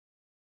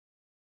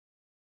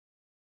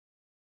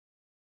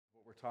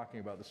We're talking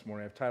about this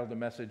morning. I've titled the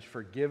message,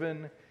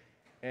 Forgiven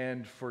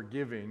and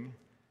Forgiving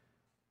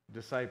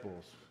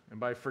Disciples. And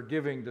by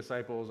forgiving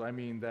disciples, I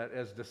mean that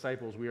as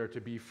disciples, we are to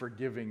be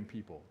forgiving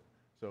people.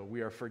 So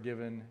we are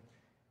forgiven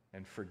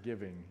and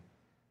forgiving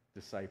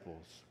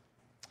disciples.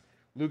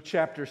 Luke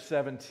chapter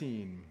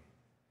 17.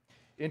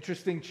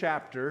 Interesting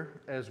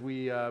chapter as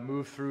we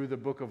move through the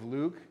book of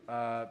Luke.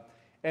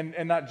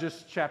 And not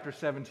just chapter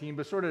 17,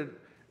 but sort of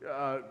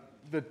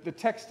the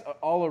text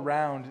all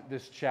around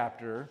this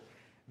chapter.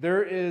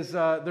 There's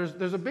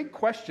a big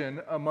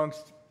question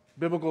amongst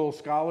biblical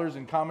scholars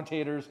and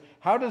commentators.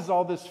 How does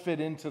all this fit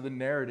into the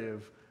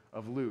narrative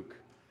of Luke?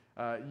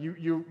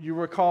 You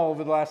recall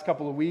over the last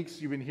couple of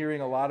weeks, you've been hearing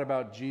a lot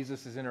about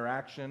Jesus'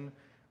 interaction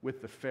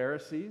with the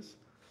Pharisees.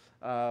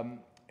 And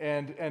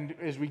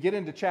as we get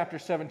into chapter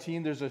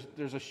 17,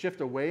 there's a shift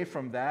away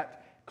from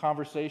that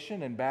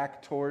conversation and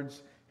back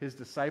towards his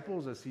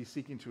disciples as he's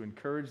seeking to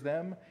encourage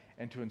them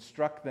and to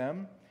instruct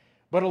them.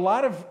 But a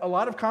lot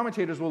of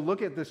commentators will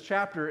look at this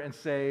chapter and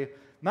say,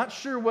 not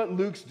sure what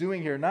Luke's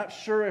doing here, not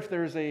sure if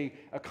there's a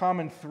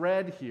common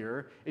thread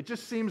here. It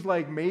just seems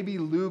like maybe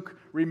Luke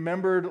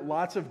remembered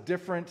lots of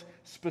different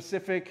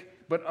specific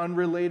but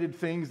unrelated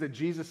things that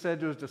Jesus said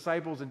to his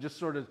disciples and just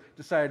sort of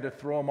decided to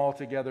throw them all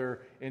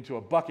together into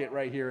a bucket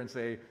right here and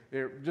say,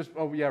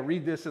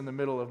 read this in the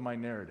middle of my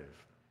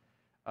narrative.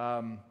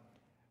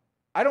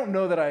 I don't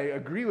know that I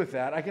agree with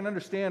that. I can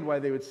understand why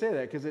they would say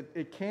that because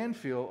it can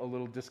feel a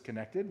little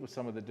disconnected with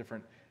some of the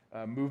different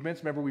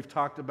movements. Remember, we've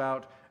talked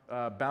about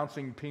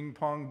bouncing ping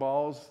pong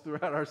balls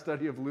throughout our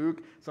study of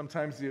Luke.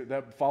 Sometimes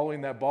following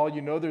that ball,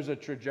 there's a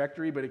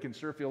trajectory, but it can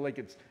sure feel like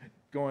it's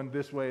going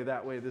this way,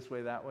 that way, this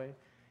way, that way.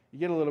 You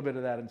get a little bit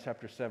of that in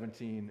chapter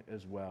 17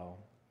 as well.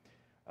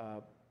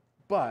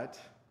 But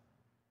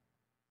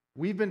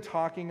we've been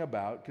talking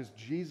about, because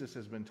Jesus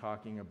has been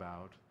talking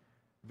about,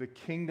 the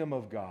kingdom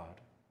of God.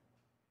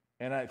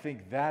 And I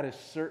think that is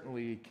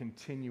certainly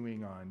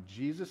continuing on.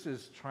 Jesus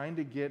is trying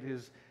to get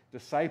his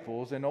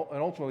disciples, and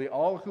ultimately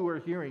all who are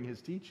hearing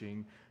his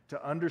teaching,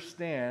 to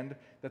understand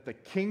that the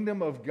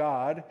kingdom of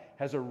God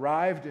has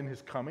arrived in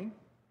his coming.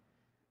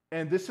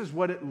 And this is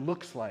what it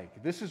looks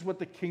like. This is what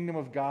the kingdom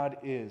of God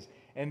is.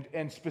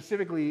 And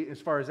specifically, as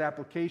far as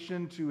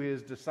application to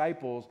his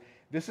disciples,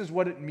 this is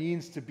what it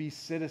means to be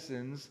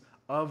citizens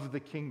of the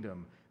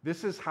kingdom.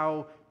 This is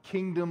how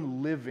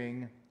kingdom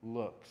living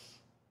looks.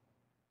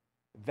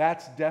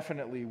 That's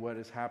definitely what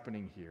is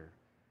happening here.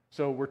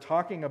 So we're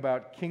talking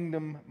about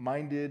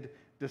kingdom-minded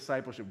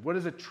discipleship. What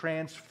does a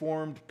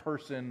transformed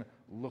person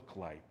look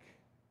like?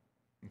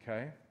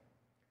 Okay?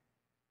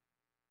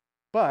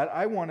 But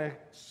I want to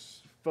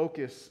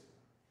focus,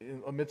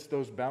 amidst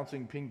those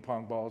bouncing ping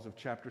pong balls of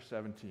chapter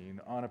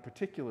 17, on a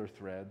particular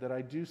thread that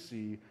I do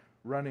see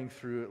running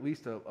through at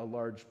least a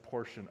large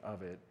portion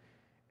of it.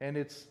 And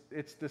it's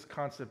this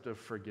concept of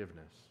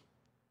forgiveness.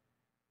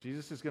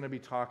 Jesus is going to be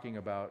talking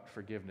about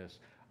forgiveness.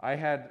 I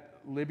had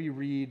Libby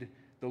read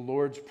the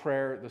Lord's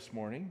Prayer this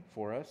morning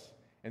for us,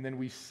 and then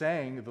we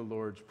sang the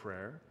Lord's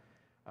Prayer.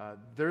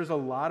 There's a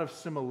lot of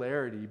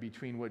similarity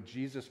between what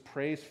Jesus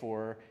prays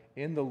for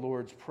in the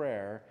Lord's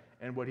Prayer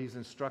and what he's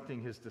instructing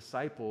his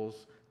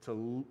disciples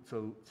to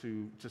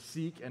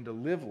seek and to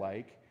live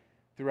like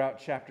throughout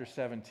chapter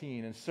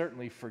 17. And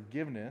certainly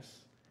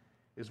forgiveness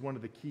is one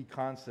of the key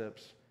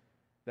concepts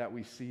that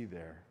we see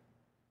there.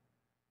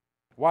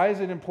 Why is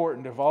it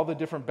important, of all the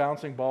different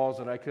bouncing balls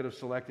that I could have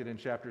selected in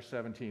chapter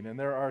 17, and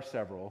there are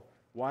several,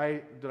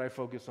 why did I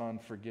focus on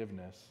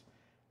forgiveness?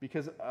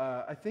 Because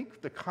I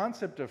think the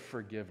concept of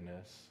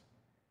forgiveness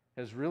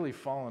has really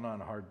fallen on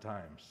hard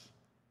times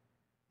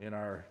in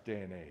our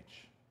day and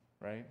age,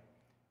 right?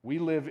 We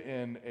live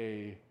in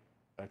a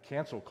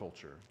cancel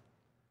culture,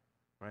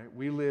 right?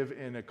 We live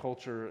in a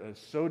culture that's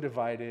so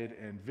divided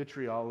and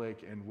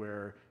vitriolic, and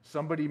where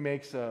somebody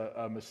makes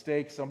a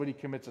mistake, somebody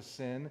commits a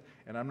sin,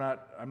 and I'm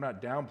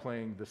not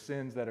downplaying the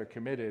sins that are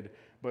committed,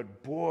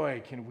 but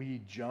boy, can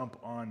we jump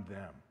on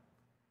them,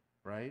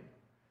 right?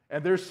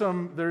 And there's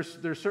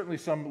certainly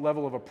some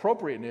level of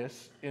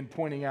appropriateness in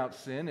pointing out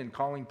sin and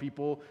calling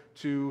people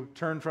to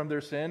turn from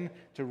their sin,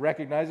 to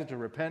recognize it, to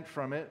repent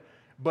from it,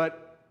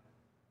 but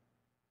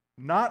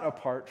not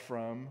apart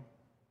from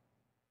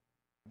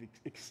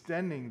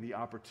extending the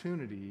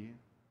opportunity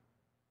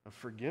of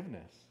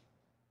forgiveness.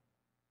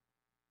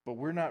 But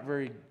we're not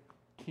very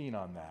keen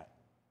on that.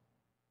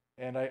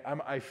 And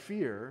I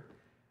fear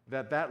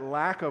that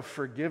lack of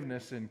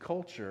forgiveness in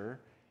culture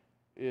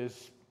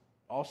is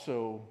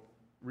also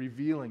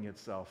revealing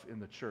itself in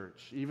the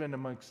church, even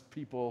amongst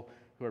people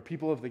who are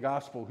people of the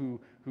gospel,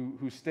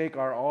 who stake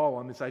our all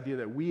on this idea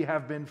that we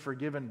have been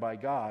forgiven by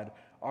God.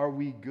 Are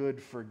we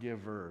good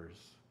forgivers?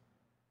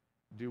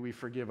 Do we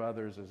forgive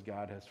others as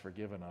God has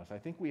forgiven us? I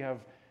think we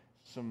have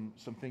some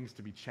things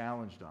to be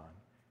challenged on,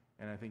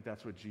 and I think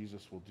that's what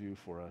Jesus will do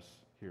for us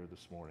here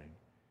this morning.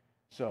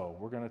 So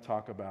we're going to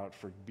talk about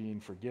being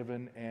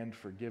forgiven and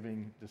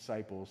forgiving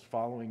disciples,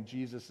 following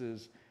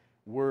Jesus'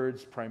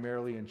 words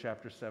primarily in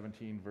chapter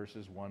 17,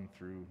 verses 1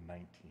 through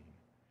 19.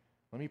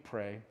 Let me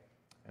pray,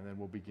 and then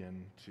we'll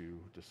begin to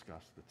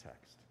discuss the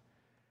text.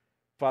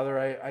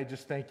 Father, I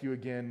just thank you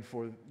again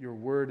for your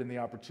word and the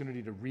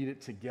opportunity to read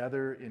it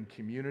together in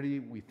community.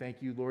 We thank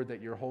you, Lord,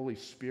 that your Holy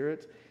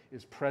Spirit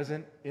is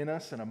present in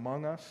us and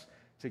among us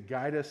to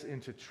guide us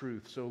into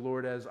truth. So,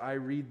 Lord, as I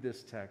read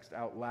this text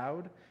out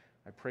loud,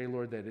 I pray,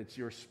 Lord, that it's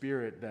your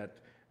Spirit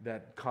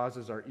that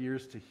causes our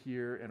ears to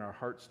hear and our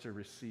hearts to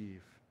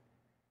receive.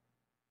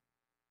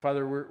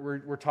 Father,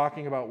 we're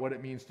talking about what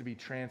it means to be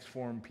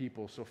transformed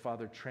people. So,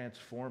 Father,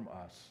 transform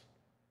us.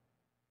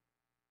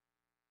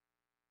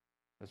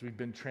 As we've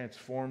been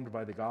transformed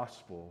by the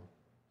gospel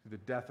through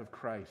the death of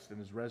Christ and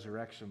his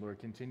resurrection, Lord,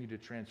 continue to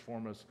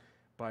transform us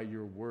by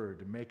your word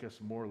to make us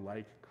more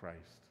like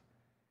Christ.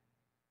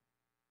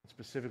 And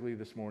specifically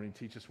this morning,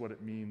 teach us what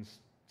it means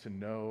to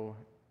know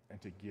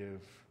and to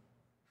give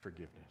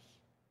forgiveness.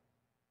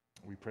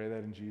 We pray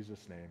that in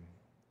Jesus' name.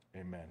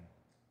 Amen.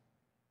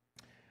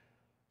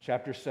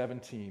 Chapter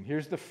 17.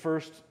 Here's the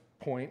first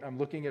point. I'm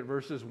looking at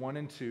verses 1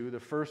 and 2. The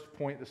first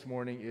point this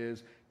morning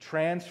is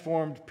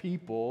transformed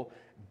people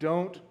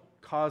don't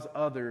cause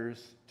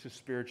others to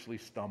spiritually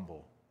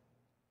stumble.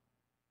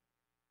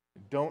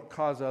 Don't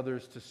cause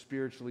others to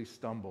spiritually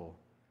stumble.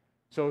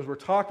 So as we're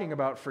talking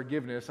about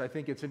forgiveness, I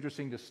think it's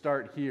interesting to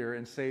start here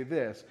and say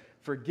this.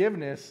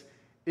 Forgiveness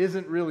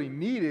isn't really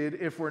needed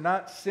if we're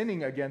not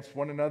sinning against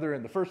one another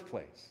in the first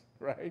place,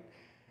 right?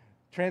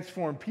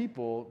 Transformed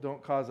people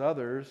don't cause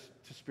others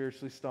to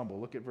spiritually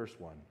stumble. Look at verse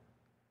 1.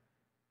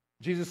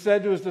 Jesus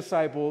said to his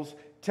disciples,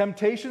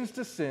 "Temptations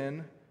to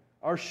sin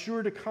are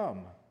sure to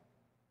come,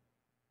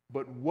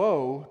 but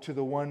woe to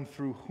the one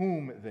through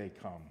whom they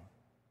come.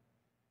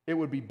 It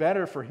would be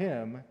better for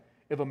him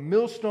if a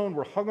millstone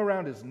were hung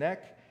around his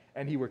neck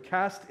and he were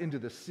cast into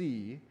the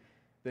sea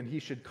than he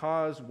should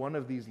cause one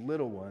of these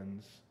little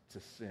ones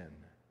to sin."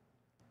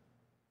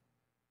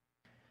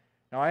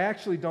 Now, I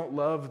actually don't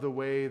love the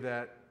way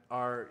that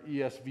our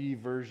ESV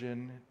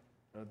version,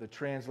 the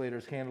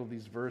translators handle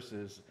these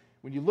verses.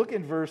 When you look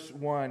in verse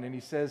 1 and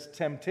he says,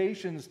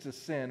 "Temptations to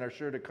sin are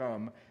sure to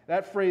come,"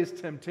 that phrase,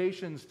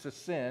 temptations to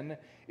sin,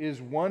 is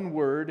one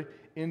word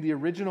in the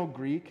original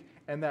Greek,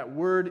 and that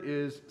word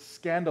is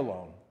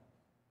scandalon.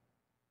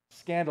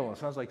 Scandalon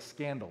sounds like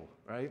scandal,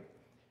 right?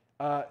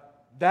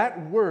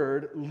 That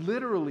word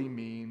literally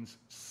means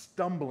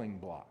stumbling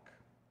block.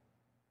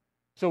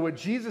 So what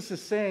Jesus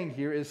is saying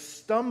here is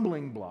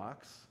stumbling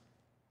blocks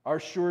are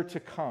sure to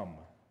come.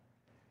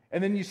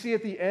 And then you see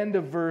at the end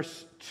of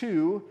verse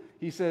 2,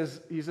 he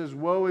says,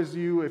 "Woe is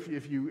you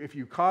if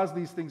you cause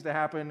these things to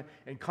happen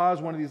and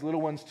cause one of these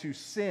little ones to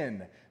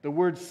sin." The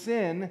word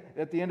sin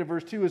at the end of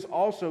verse 2 is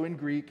also in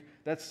Greek,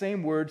 that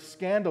same word,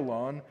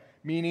 scandalon,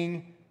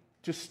 meaning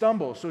to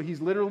stumble. So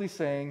he's literally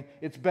saying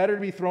it's better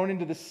to be thrown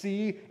into the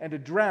sea and to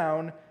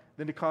drown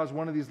than to cause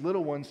one of these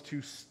little ones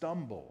to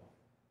stumble.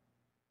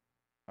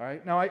 All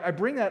right? Now, I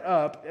bring that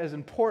up as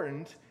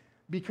important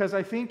because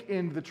I think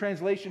in the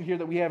translation here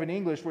that we have in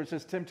English where it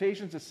says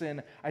temptations to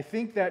sin, I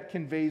think that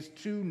conveys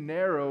too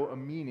narrow a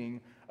meaning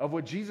of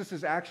what Jesus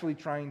is actually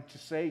trying to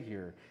say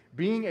here.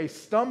 Being a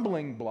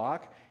stumbling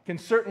block can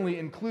certainly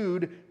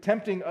include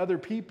tempting other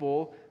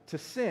people to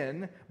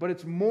sin, but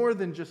it's more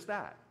than just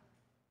that.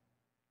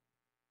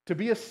 To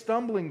be a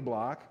stumbling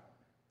block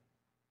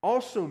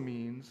also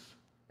means,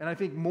 and I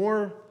think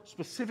more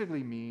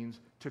specifically means,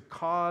 to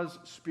cause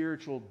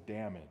spiritual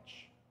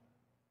damage.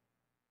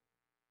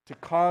 To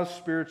cause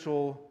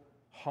spiritual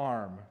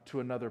harm to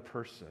another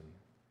person.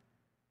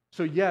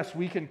 So yes,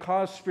 we can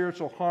cause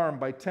spiritual harm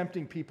by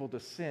tempting people to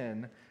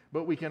sin,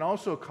 but we can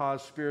also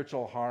cause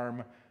spiritual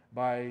harm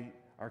by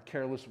our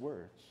careless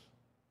words,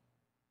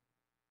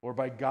 or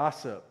by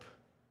gossip,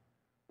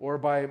 or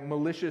by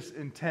malicious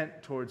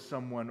intent towards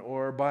someone,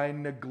 or by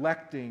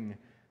neglecting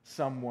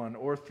someone,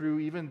 or through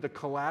even the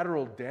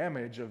collateral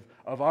damage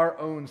of our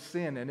own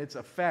sin and its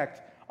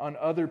effect on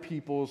other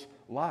people's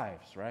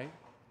lives, right?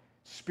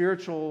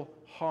 Spiritual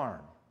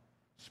harm,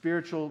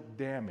 spiritual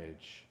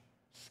damage,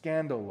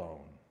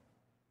 scandalon.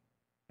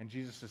 And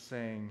Jesus is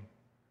saying,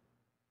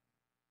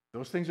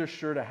 those things are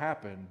sure to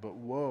happen, but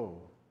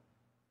woe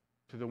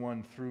to the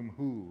one through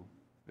whom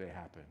they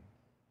happen.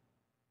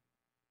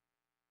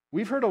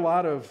 We've heard a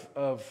lot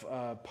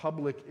of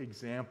public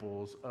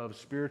examples of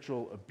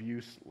spiritual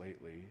abuse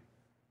lately.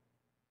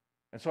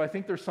 And so I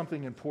think there's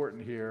something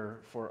important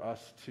here for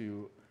us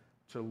to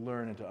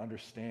learn and to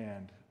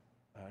understand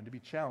and to be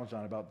challenged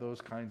on about those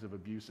kinds of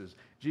abuses.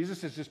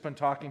 Jesus has just been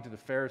talking to the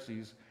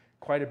Pharisees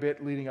quite a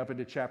bit leading up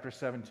into chapter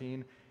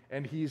 17,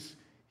 and he's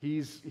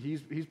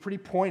pretty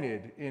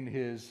pointed in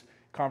his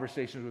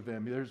conversations with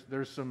them.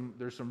 There's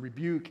some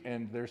rebuke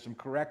and there's some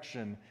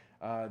correction.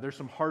 There's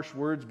some harsh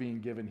words being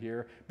given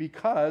here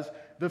because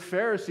the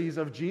Pharisees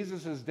of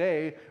Jesus'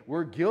 day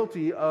were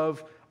guilty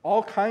of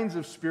all kinds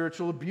of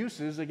spiritual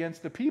abuses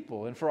against the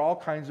people, and for all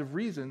kinds of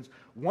reasons,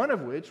 one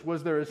of which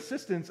was their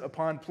insistence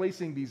upon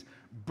placing these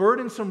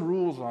burdensome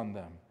rules on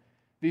them,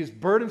 these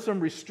burdensome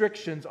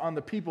restrictions on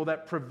the people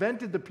that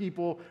prevented the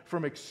people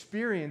from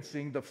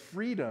experiencing the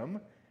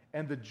freedom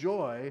and the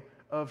joy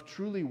of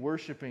truly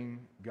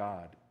worshiping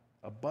God,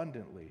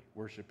 abundantly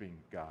worshiping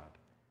God.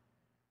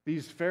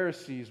 These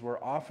Pharisees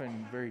were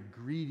often very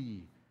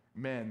greedy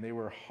men. They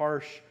were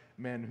harsh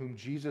men whom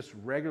Jesus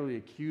regularly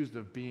accused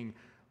of being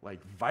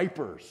like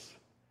vipers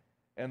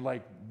and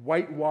like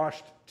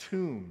whitewashed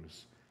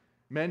tombs,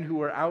 men who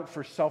were out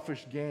for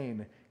selfish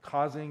gain,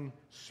 causing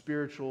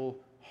spiritual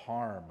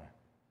harm,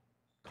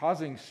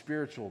 causing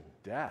spiritual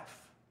death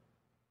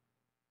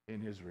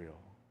in Israel.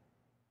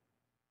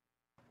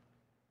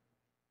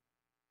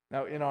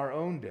 Now, in our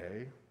own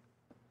day,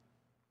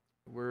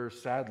 we're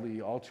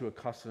sadly all too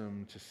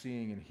accustomed to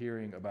seeing and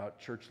hearing about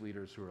church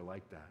leaders who are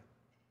like that.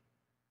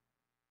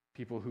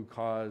 People who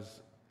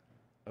cause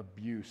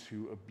abuse,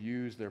 who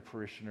abuse their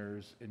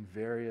parishioners in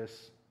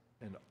various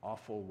and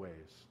awful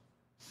ways.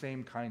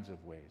 Same kinds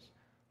of ways.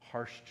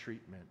 Harsh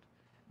treatment,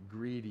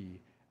 greedy,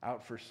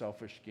 out for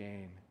selfish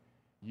gain,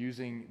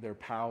 using their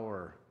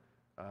power,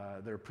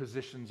 their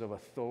positions of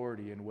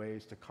authority in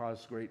ways to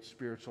cause great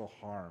spiritual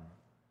harm.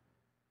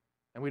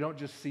 And we don't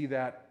just see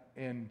that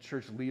in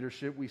church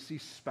leadership, we see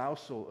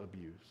spousal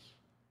abuse.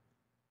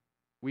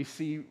 We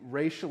see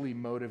racially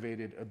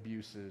motivated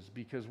abuses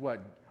because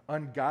what?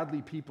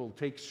 Ungodly people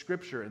take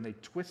Scripture and they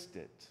twist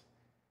it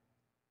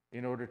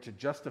in order to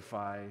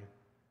justify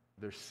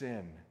their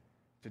sin,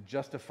 to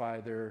justify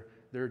their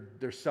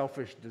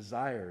selfish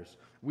desires.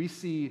 We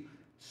see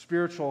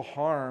spiritual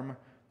harm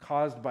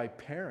caused by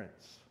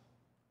parents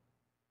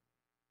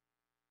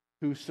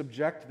who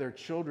subject their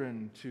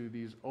children to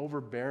these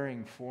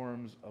overbearing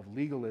forms of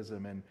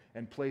legalism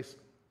and place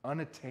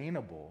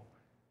unattainable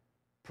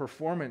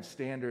performance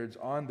standards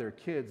on their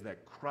kids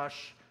that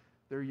crush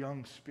their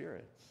young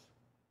spirits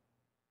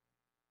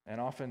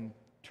and often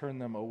turn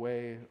them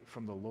away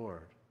from the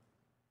Lord.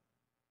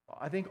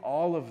 I think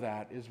all of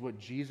that is what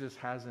Jesus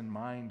has in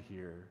mind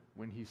here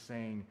when he's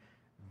saying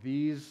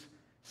these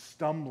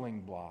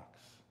stumbling blocks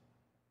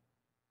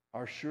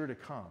are sure to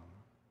come.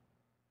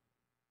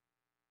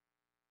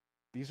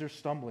 These are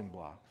stumbling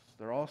blocks.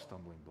 They're all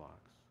stumbling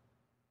blocks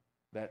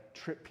that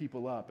trip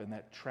people up and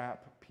that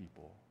trap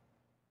people.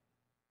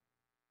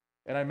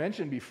 And I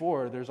mentioned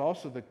before, there's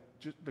also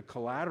the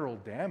collateral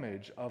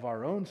damage of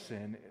our own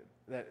sin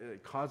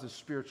that causes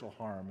spiritual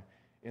harm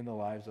in the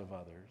lives of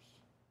others.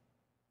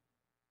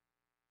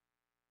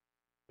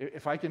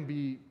 If I can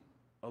be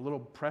a little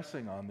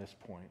pressing on this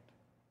point,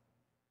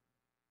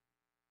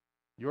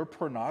 your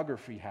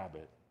pornography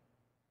habit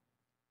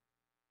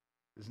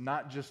is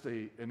not just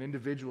an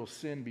individual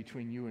sin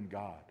between you and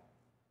God.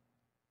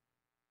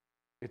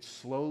 It's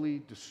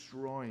slowly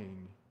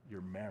destroying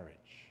your marriage,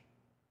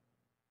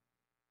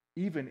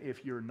 even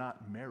if you're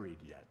not married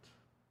yet.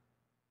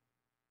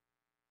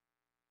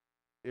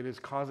 It is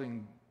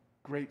causing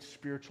great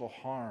spiritual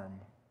harm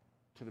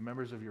to the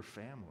members of your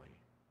family,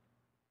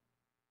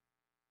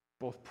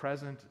 both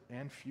present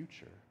and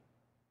future.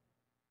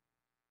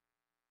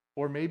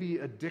 Or maybe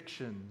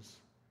addictions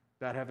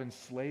that have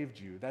enslaved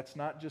you. That's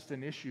not just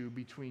an issue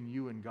between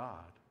you and God.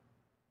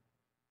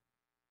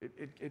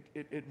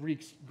 It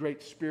wreaks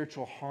great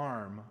spiritual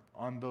harm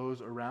on those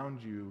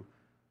around you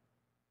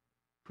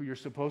who you're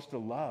supposed to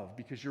love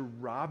because you're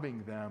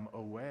robbing them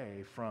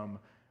away from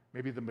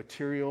maybe the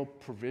material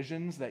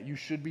provisions that you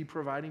should be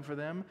providing for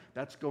them.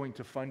 That's going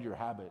to fund your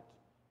habit.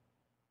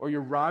 Or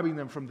you're robbing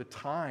them from the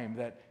time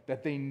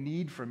that they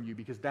need from you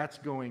because that's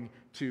going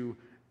to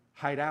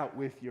hide out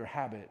with your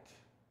habit.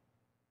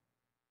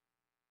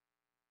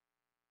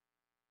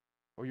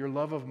 Or your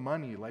love of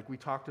money, like we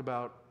talked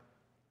about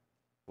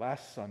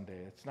last Sunday.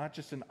 It's not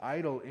just an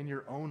idol in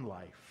your own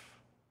life.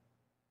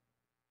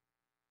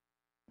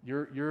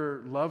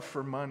 Your love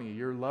for money,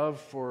 your love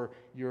for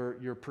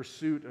your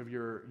pursuit of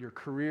your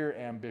career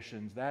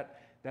ambitions,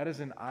 that is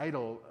an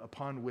idol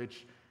upon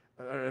which,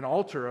 an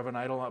altar of an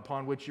idol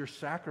upon which you're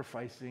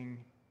sacrificing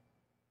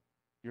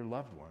your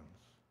loved ones.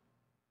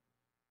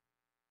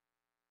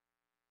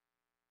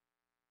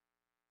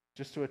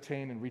 Just to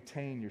attain and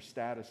retain your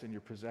status and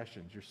your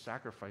possessions, you're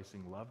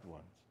sacrificing loved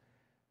ones.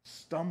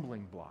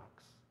 Stumbling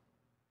blocks.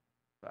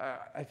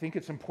 I think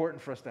it's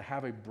important for us to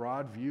have a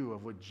broad view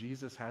of what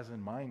Jesus has in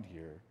mind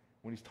here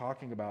when he's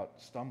talking about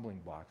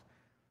stumbling blocks.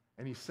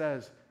 And he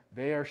says,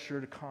 they are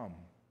sure to come.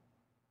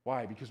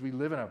 Why? Because we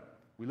live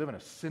in a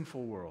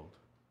sinful world.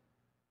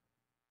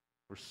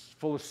 We're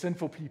full of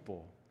sinful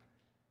people,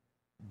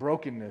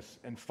 brokenness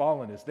and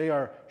fallenness. They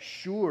are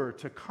sure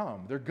to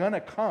come. They're going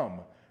to come.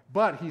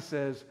 But he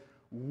says,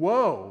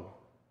 woe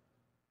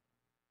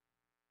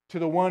to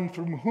the one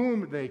from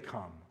whom they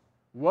come.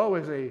 Woe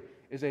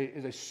is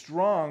a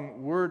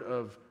strong word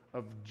of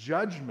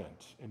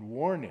judgment and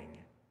warning.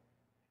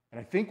 And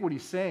I think what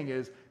he's saying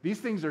is these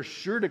things are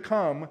sure to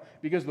come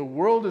because the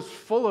world is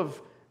full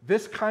of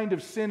this kind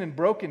of sin and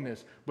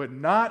brokenness, but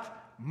not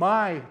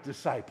my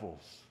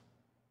disciples.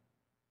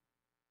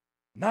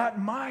 Not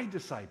my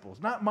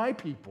disciples, not my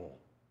people.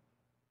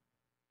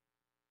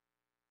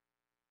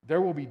 There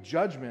will be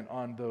judgment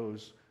on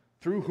those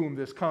through whom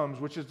this comes,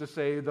 which is to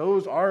say,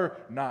 those are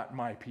not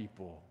my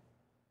people.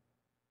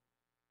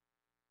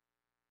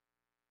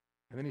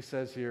 And then he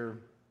says here,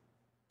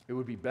 it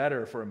would be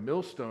better for a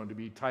millstone to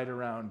be tied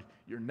around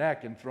your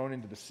neck and thrown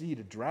into the sea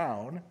to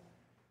drown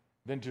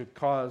than to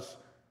cause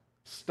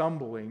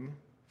stumbling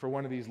for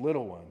one of these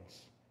little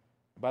ones.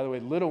 By the way,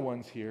 little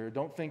ones here,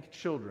 don't think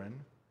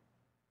children.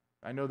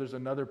 I know there's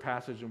another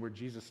passage in where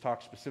Jesus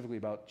talks specifically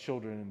about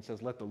children and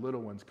says, let the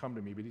little ones come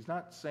to me, but he's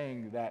not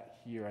saying that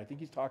here. I think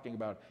he's talking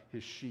about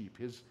his sheep,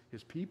 his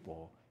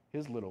people,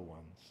 his little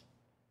ones.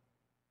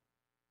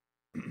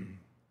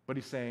 But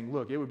he's saying,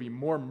 look, it would be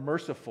more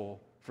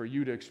merciful for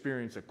you to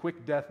experience a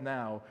quick death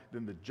now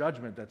than the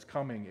judgment that's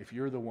coming if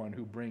you're the one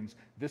who brings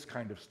this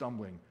kind of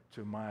stumbling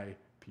to my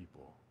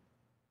people.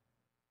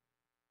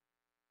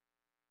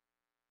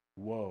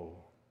 Woe.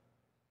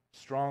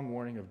 Strong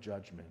warning of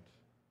judgment.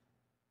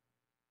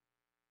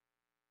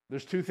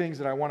 There's two things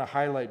that I want to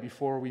highlight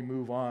before we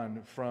move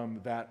on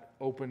from that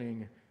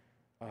opening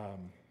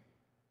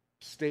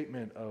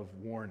statement of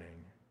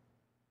warning.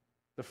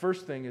 The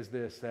first thing is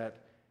this, that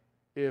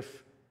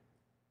if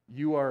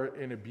you are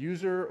an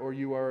abuser or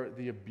you are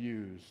the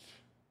abused,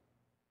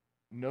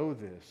 know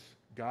this,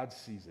 God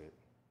sees it.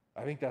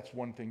 I think that's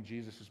one thing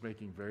Jesus is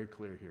making very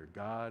clear here.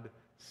 God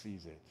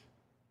sees it.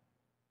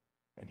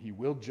 And he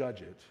will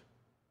judge it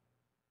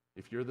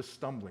if you're the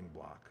stumbling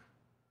block.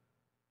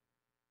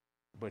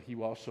 But he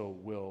also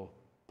will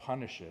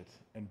punish it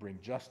and bring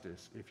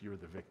justice if you're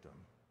the victim.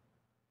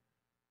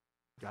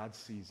 God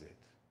sees it.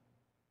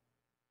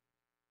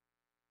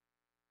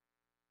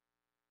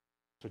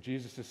 So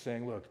Jesus is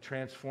saying, look,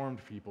 transformed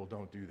people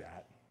don't do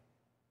that.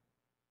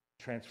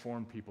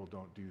 Transformed people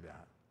don't do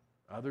that.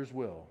 Others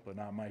will, but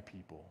not my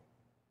people.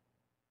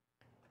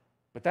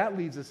 But that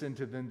leads us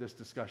into then this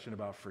discussion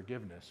about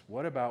forgiveness.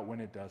 What about when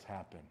it does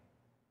happen?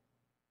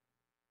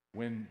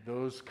 When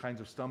those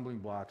kinds of stumbling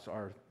blocks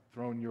are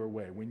thrown your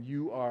way, when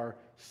you are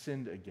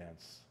sinned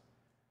against.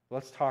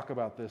 Let's talk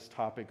about this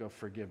topic of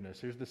forgiveness.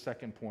 Here's the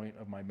second point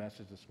of my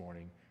message this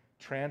morning.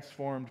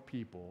 Transformed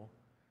people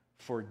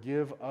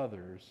forgive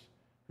others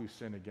who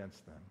sin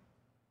against them.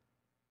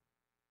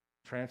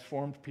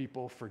 Transformed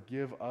people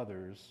forgive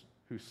others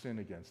who sin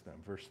against them.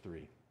 Verse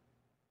 3.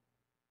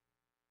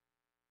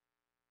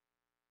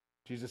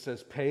 Jesus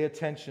says, pay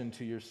attention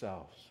to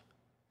yourselves.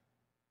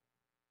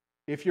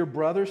 If your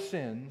brother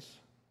sins,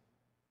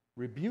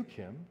 rebuke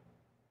him,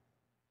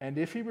 and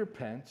if he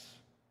repents,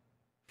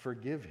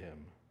 forgive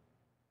him.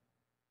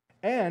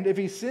 And if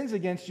he sins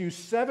against you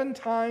 7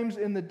 times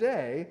in the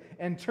day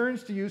and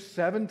turns to you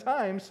 7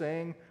 times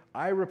saying,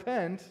 I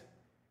repent,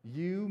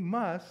 you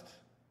must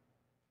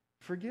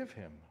forgive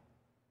him.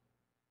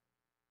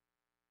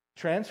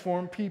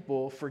 Transformed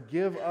people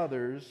forgive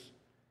others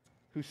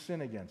who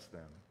sin against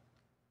them.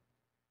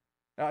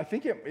 Now, I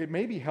think it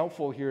may be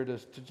helpful here to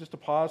just to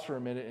pause for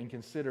a minute and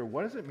consider,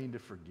 what does it mean to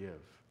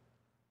forgive?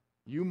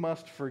 You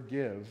must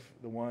forgive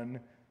the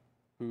one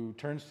who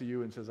turns to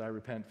you and says, I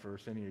repent for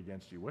sinning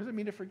against you. What does it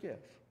mean to forgive?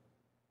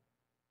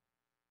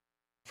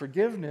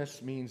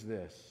 Forgiveness means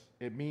this.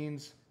 It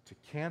means to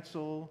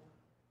cancel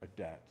a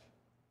debt.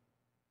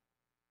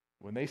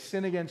 When they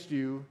sin against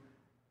you,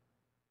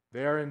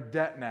 they are in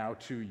debt now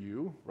to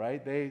you,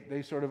 right?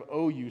 They sort of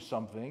owe you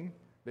something.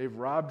 They've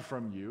robbed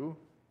from you.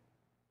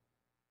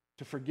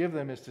 To forgive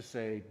them is to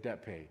say,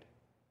 debt paid.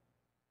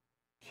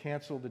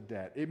 Cancel the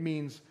debt. It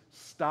means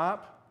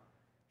stop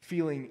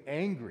feeling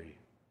angry.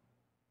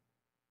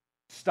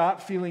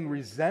 Stop feeling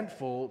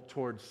resentful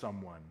towards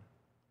someone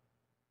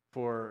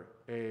for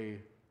an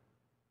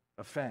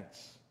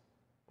offense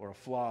or a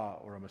flaw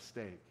or a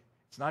mistake.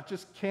 It's not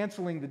just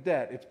canceling the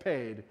debt, it's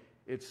paid.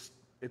 It's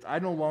I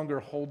no longer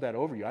hold that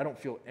over you. I don't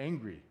feel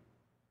angry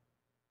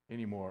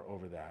anymore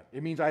over that.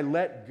 It means I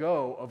let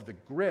go of the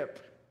grip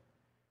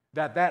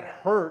that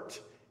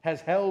hurt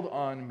has held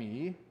on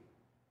me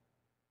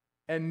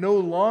and no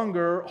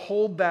longer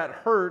hold that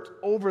hurt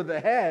over the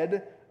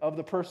head of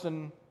the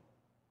person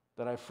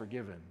that I've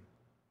forgiven.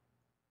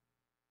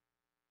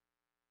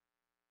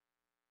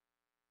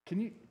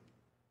 Can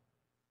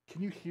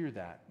you hear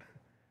that?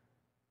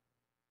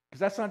 Because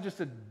that's not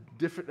just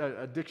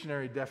a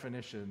dictionary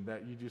definition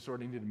that you just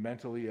sort of need to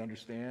mentally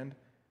understand.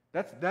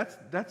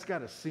 That's got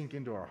to sink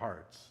into our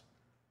hearts.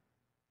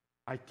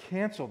 I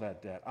cancel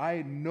that debt.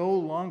 I no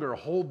longer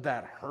hold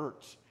that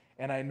hurt,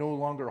 and I no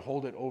longer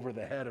hold it over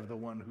the head of the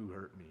one who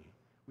hurt me.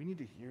 We need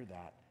to hear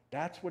that.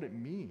 That's what it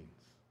means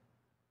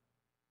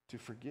to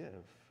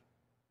forgive.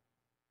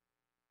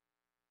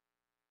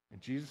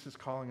 And Jesus is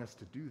calling us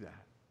to do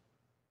that.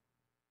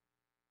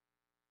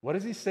 What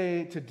does he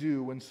say to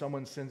do when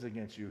someone sins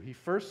against you? He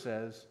first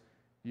says,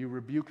 you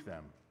rebuke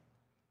them,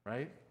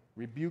 right?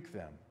 Rebuke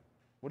them.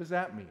 What does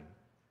that mean?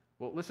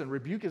 Well, listen,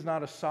 rebuke is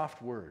not a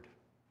soft word.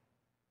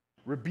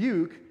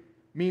 Rebuke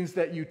means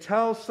that you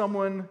tell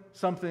someone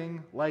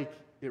something like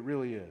it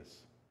really is.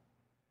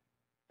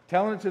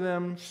 Telling it to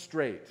them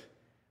straight.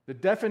 The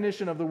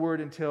definition of the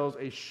word entails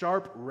a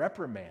sharp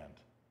reprimand.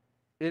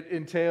 It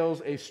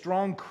entails a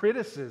strong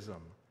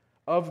criticism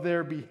of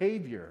their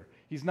behavior.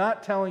 He's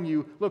not telling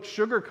you, look,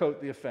 sugarcoat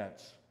the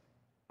offense.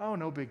 Oh,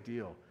 no big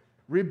deal.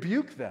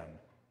 Rebuke them.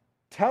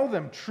 Tell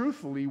them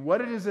truthfully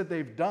what it is that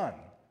they've done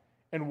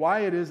and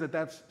why it is that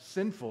that's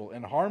sinful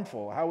and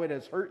harmful, how it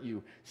has hurt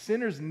you.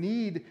 Sinners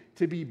need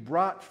to be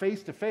brought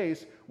face to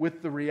face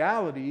with the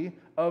reality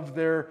of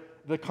the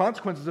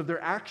consequences of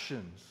their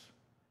actions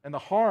and the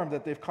harm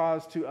that they've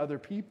caused to other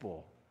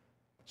people.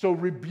 So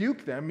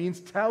rebuke them means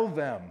tell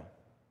them.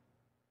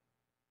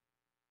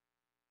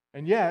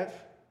 And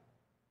yet,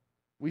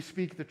 we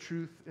speak the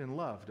truth in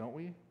love, don't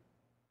we?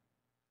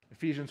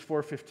 Ephesians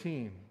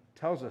 4:15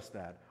 tells us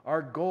that.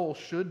 Our goal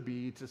should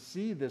be to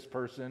see this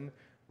person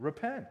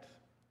repent.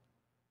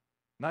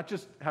 Not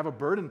just have a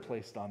burden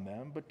placed on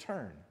them, but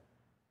turn,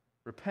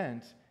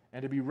 repent,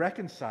 and to be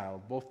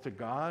reconciled both to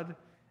God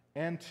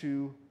and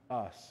to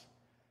us.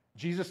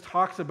 Jesus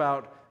talks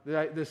about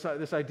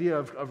this idea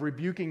of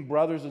rebuking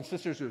brothers and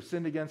sisters who have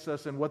sinned against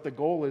us and what the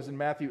goal is in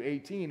Matthew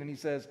 18. And he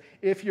says,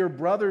 if your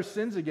brother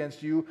sins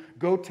against you,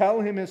 go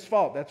tell him his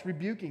fault. That's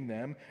rebuking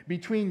them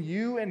between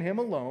you and him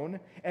alone.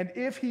 And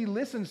if he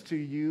listens to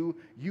you,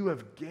 you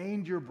have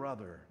gained your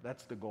brother.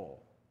 That's the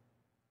goal.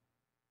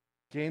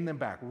 Gain them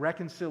back.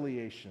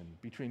 Reconciliation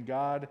between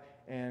God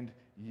and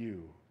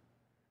you.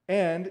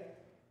 And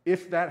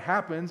if that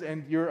happens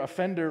and your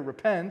offender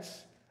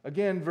repents,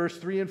 again, verse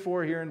 3 and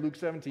 4 here in Luke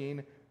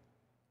 17,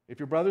 if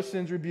your brother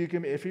sins, rebuke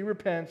him. If he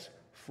repents,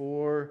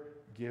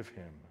 forgive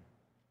him.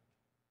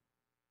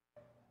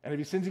 And if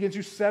he sins against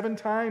you 7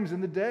 times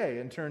in the day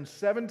and turns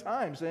 7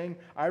 times saying,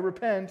 I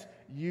repent,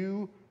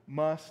 you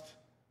must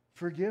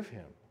forgive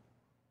him.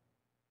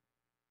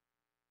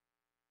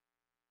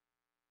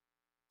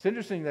 It's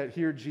interesting that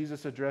here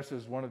Jesus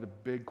addresses one of the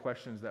big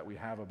questions that we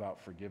have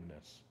about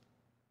forgiveness.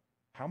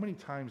 How many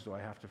times do I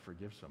have to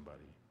forgive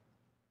somebody?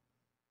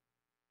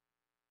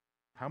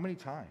 How many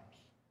times?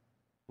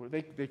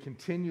 They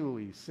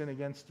continually sin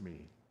against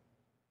me.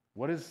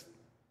 What is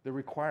the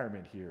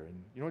requirement here?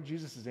 And you know what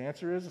Jesus'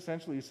 answer is?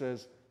 Essentially, he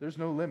says, there's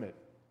no limit.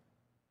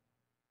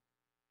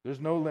 There's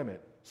no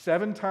limit.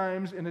 7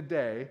 times in a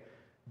day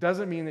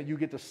doesn't mean that you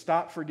get to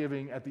stop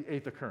forgiving at the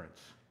 8th occurrence.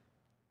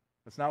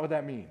 That's not what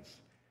that means.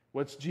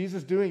 What's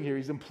Jesus doing here?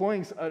 He's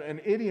employing an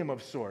idiom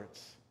of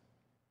sorts.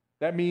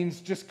 That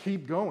means just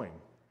keep going.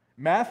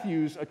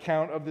 Matthew's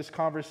account of this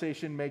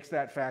conversation makes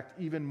that fact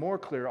even more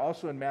clear.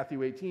 Also in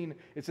Matthew 18,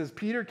 it says,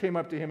 Peter came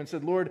up to him and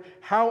said, Lord,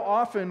 how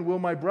often will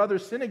my brother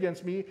sin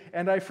against me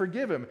and I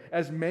forgive him?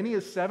 As many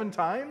as 7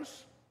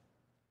 times?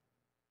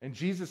 And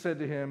Jesus said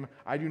to him,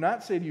 I do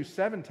not say to you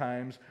 7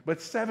 times, but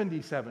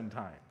 77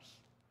 times.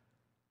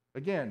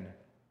 Again,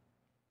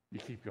 you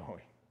keep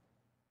going.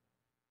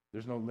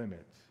 There's no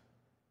limit.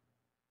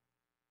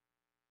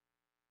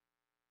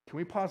 Can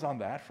we pause on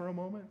that for a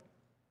moment?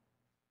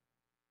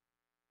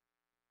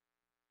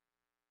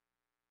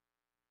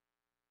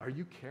 Are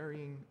you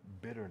carrying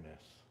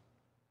bitterness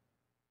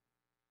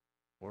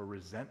or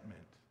resentment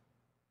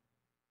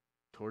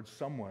towards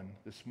someone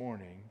this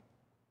morning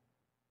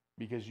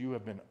because you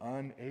have been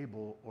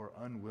unable or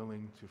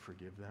unwilling to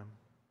forgive them?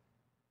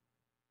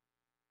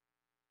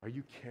 Are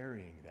you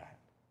carrying that?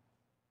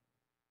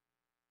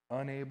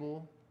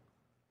 Unable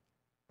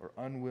or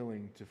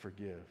unwilling to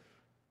forgive?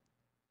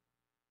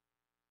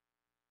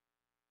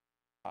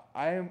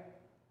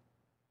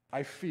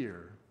 I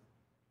fear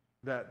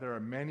that there are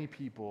many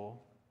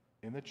people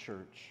in the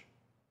church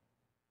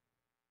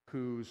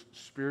whose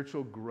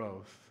spiritual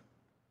growth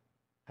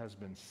has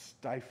been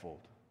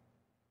stifled.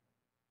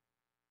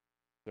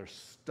 They're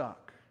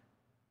stuck.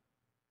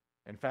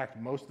 In fact,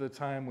 most of the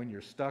time when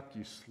you're stuck,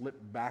 you slip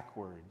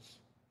backwards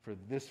for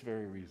this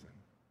very reason.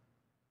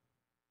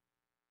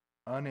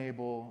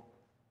 Unable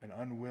and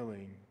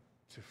unwilling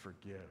to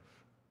forgive.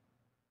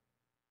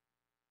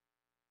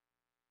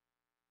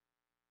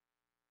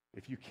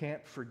 If you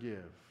can't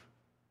forgive,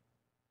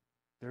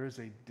 there is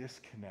a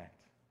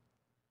disconnect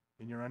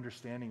in your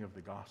understanding of the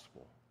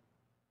gospel.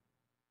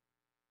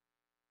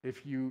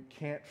 If you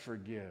can't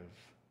forgive,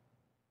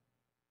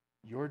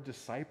 your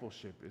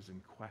discipleship is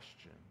in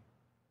question.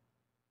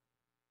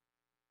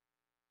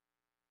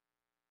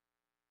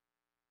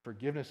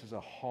 Forgiveness is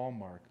a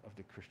hallmark of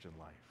the Christian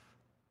life.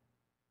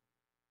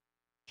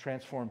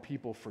 Transform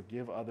people,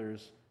 forgive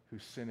others who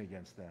sin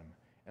against them.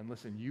 And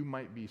listen, you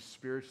might be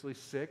spiritually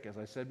sick, as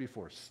I said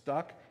before,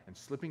 stuck and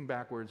slipping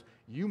backwards.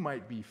 You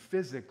might be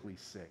physically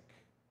sick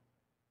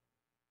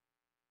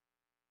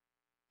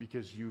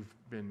because you've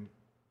been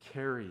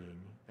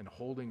carrying and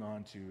holding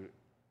on to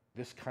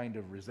this kind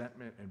of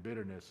resentment and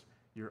bitterness.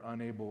 You're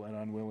unable and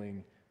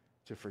unwilling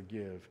to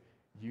forgive.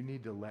 You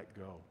need to let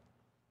go.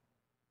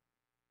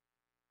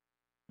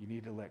 You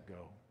need to let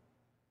go.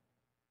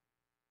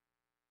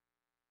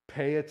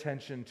 Pay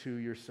attention to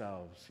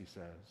yourselves, he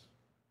says.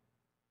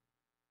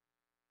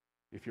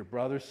 If your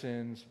brother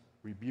sins,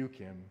 rebuke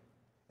him,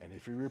 and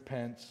if he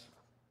repents,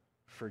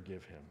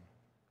 forgive him.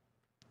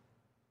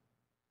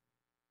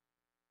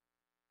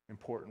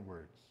 Important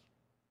words.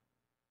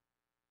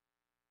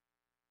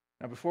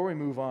 Now, before we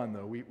move on,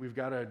 though, we've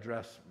got to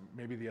address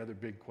maybe the other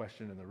big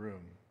question in the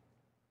room.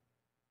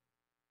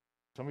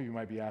 Some of you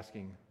might be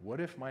asking,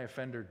 what if my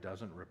offender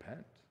doesn't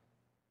repent?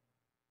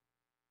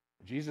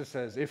 Jesus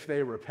says, if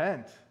they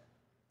repent,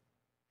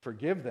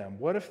 forgive them.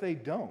 What if they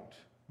don't?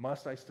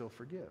 must I still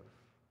forgive?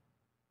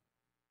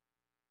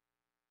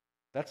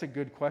 That's a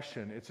good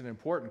question. It's an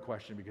important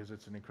question because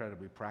it's an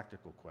incredibly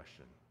practical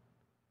question.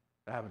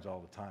 That happens all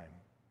the time,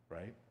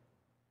 right?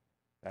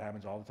 That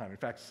happens all the time. In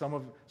fact, some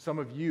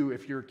of you,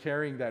 if you're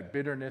carrying that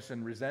bitterness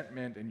and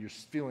resentment and you're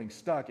feeling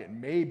stuck, it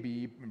may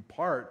be in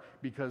part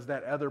because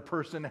that other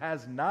person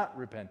has not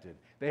repented.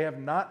 They have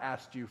not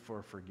asked you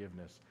for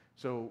forgiveness.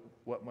 So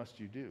what must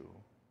you do?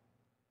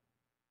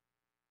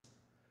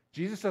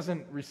 Jesus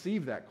doesn't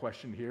receive that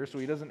question here, so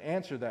he doesn't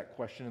answer that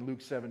question in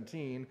Luke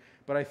 17,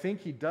 but I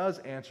think he does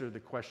answer the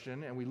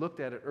question, and we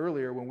looked at it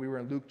earlier when we were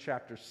in Luke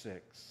chapter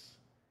 6.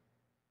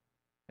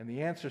 And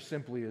the answer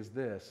simply is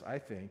this, I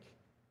think,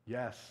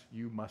 yes,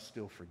 you must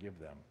still forgive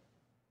them.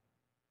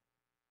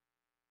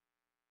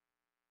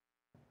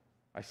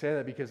 I say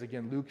that because,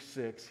 again, Luke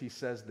 6, he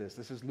says this.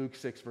 This is Luke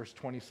 6, verse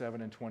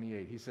 27 and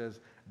 28. He says,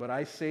 "But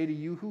I say to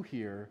you who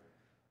hear,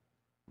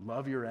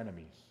 love your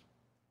enemies.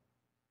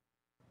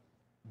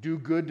 Do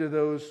good to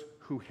those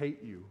who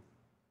hate you.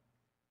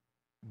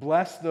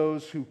 Bless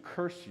those who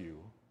curse you,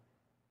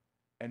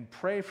 and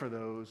pray for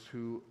those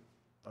who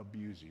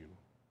abuse you."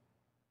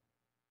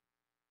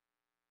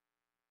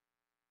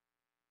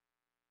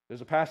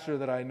 There's a pastor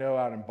that I know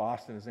out in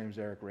Boston. His name's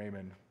Eric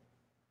Raymond.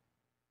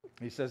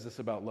 He says this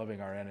about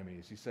loving our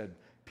enemies. He said,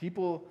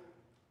 people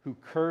who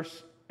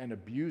curse and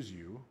abuse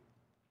you,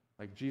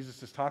 like Jesus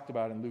has talked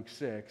about in Luke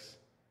 6,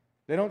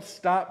 they don't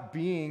stop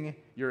being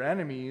your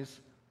enemies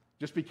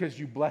just because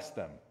you bless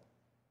them,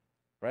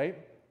 right?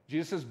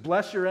 Jesus says,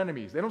 bless your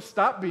enemies. They don't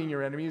stop being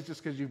your enemies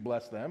just because you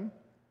bless them.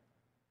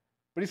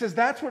 But he says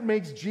that's what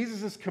makes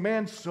Jesus'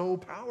 command so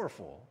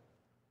powerful.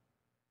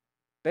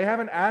 They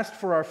haven't asked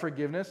for our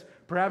forgiveness.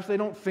 Perhaps they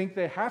don't think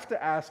they have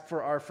to ask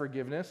for our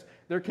forgiveness.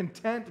 They're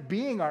content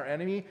being our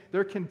enemy.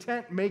 They're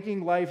content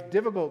making life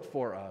difficult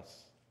for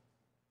us.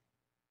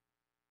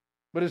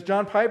 But as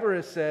John Piper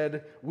has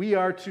said, we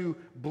are to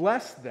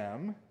bless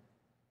them,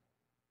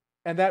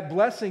 and that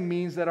blessing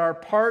means that our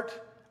part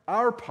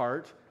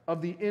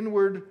of the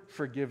inward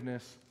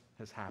forgiveness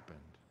has happened.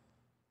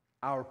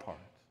 Our part.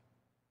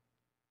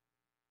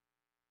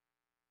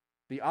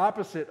 The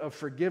opposite of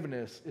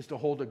forgiveness is to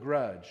hold a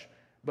grudge.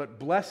 But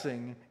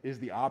blessing is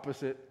the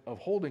opposite of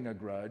holding a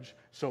grudge,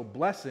 so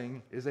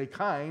blessing is a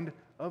kind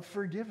of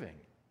forgiving.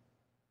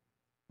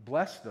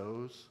 Bless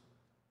those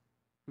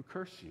who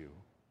curse you,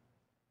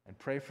 and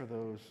pray for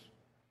those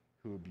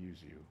who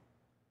abuse you.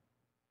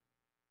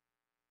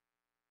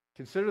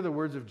 Consider the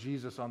words of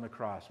Jesus on the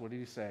cross. What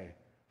did he say?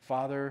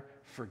 Father,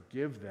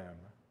 forgive them,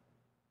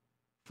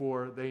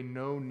 for they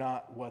know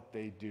not what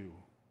they do.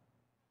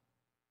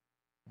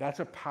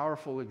 That's a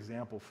powerful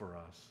example for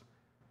us.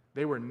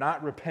 They were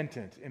not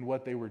repentant in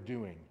what they were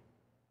doing.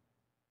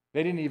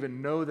 They didn't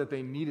even know that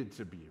they needed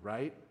to be,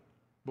 right?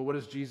 But what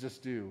does Jesus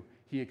do?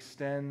 He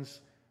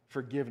extends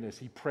forgiveness.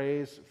 He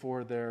prays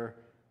for their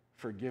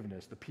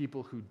forgiveness, the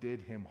people who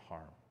did him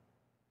harm.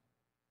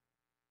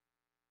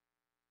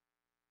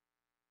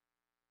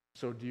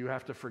 So do you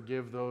have to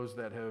forgive those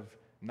that have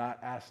not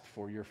asked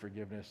for your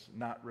forgiveness,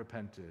 not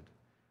repented?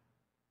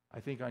 I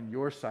think on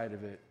your side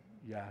of it,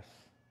 yes.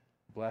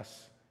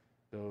 Bless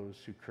those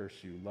who curse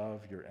you.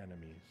 Love your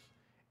enemies.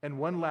 And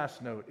one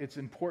last note, it's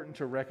important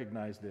to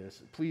recognize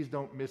this. Please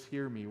don't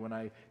mishear me when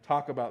I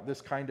talk about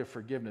this kind of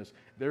forgiveness.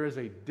 There is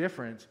a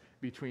difference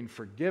between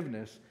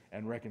forgiveness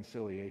and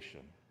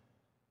reconciliation.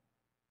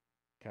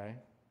 Okay?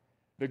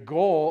 The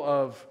goal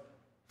of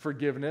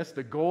forgiveness,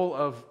 the goal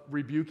of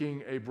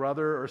rebuking a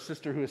brother or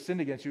sister who has sinned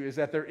against you is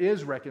that there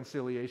is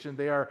reconciliation.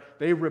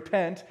 They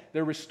repent,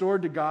 they're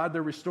restored to God,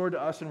 they're restored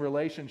to us in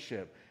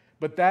relationship.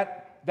 But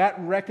that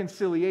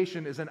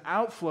reconciliation is an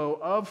outflow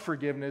of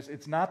forgiveness.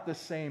 It's not the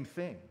same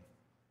thing.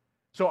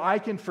 So I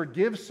can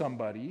forgive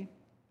somebody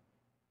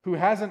who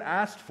hasn't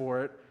asked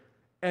for it,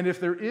 and if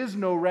there is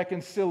no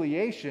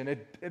reconciliation,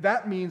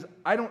 that means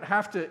I don't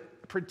have to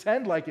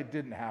pretend like it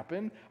didn't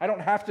happen. I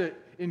don't have to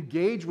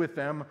engage with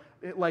them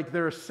like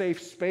they're a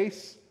safe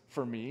space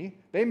for me.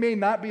 They may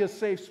not be a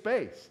safe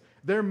space.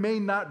 There may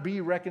not be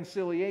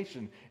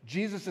reconciliation.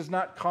 Jesus is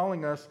not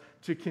calling us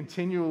to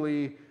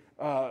continually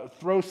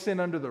throw sin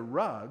under the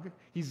rug.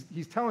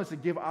 He's telling us to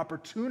give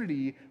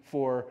opportunity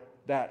for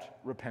that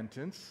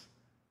repentance,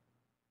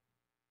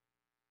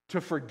 to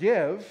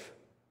forgive,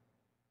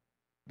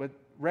 but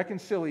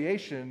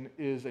reconciliation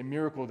is a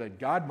miracle that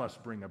God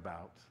must bring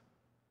about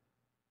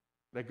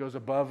that goes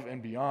above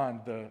and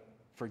beyond the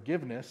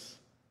forgiveness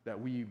that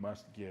we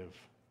must give.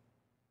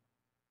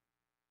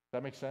 Does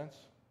that make sense?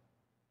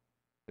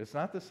 It's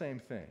not the same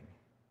thing.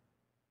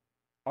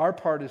 Our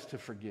part is to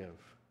forgive.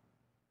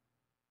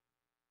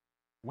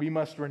 We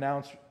must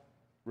renounce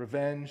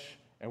revenge,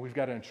 and we've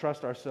got to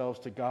entrust ourselves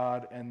to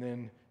God and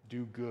then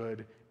do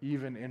good,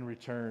 even in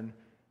return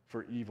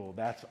for evil.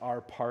 That's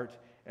our part,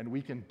 and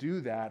we can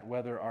do that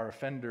whether our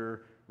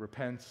offender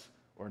repents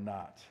or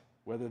not,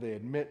 whether they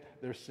admit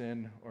their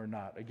sin or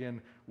not.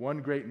 Again,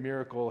 one great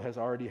miracle has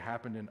already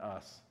happened in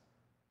us.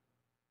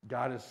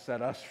 God has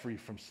set us free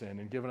from sin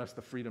and given us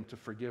the freedom to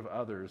forgive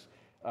others.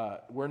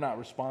 We're not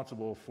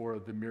responsible for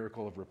the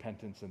miracle of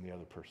repentance in the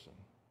other person.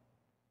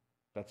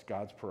 That's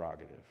God's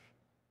prerogative.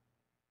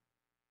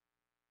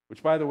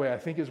 Which, by the way, I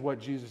think is what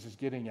Jesus is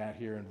getting at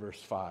here in verse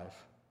 5.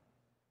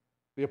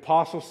 The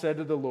apostle said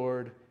to the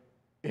Lord,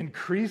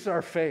 increase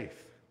our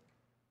faith.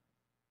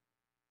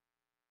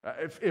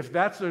 If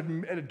that's a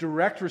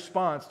direct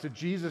response to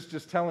Jesus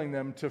just telling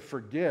them to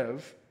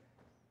forgive,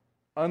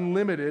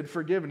 unlimited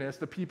forgiveness,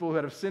 the people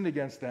that have sinned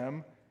against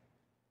them,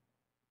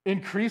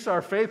 increase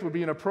our faith would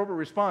be an appropriate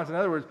response. In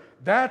other words,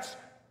 that's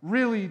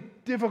really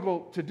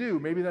difficult to do.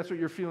 Maybe that's what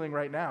you're feeling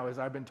right now as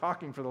I've been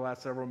talking for the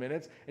last several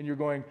minutes, and you're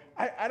going,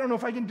 I don't know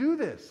if I can do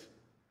this.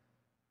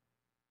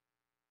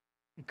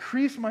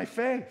 Increase my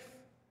faith.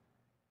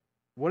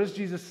 What does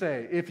Jesus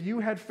say? If you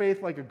had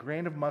faith like a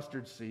grain of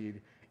mustard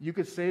seed, you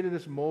could say to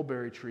this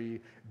mulberry tree,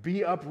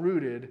 be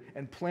uprooted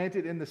and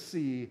planted in the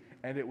sea,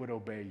 and it would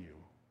obey you.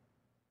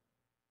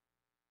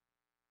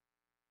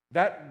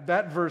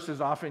 That verse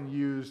is often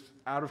used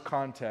out of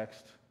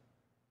context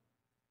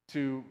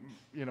to,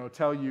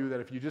 tell you that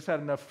if you just had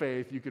enough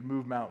faith, you could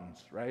move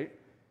mountains, right?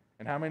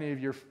 And how many of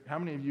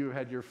you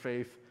had your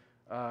faith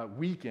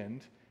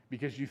weakened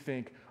because you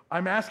think,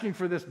 I'm asking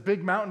for this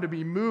big mountain to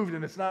be moved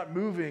and it's not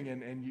moving,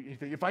 and you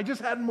think, if I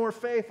just had more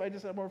faith,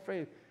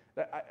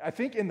 I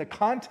think in the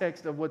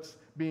context of what's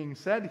being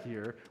said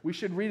here, we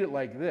should read it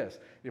like this.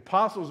 The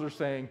apostles are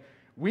saying,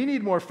 we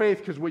need more faith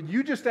because what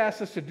you just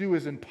asked us to do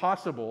is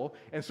impossible.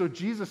 And so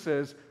Jesus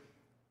says,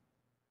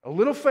 a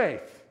little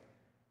faith,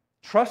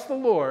 trust the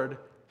Lord,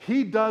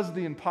 He does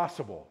the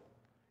impossible.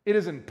 It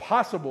is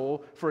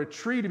impossible for a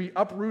tree to be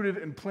uprooted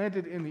and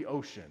planted in the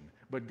ocean,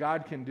 but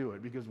God can do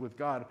it because with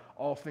God,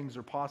 all things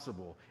are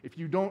possible. If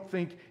you don't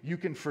think you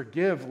can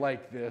forgive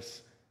like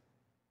this,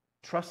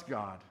 trust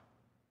God.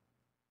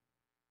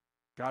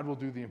 God will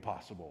do the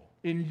impossible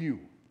in you.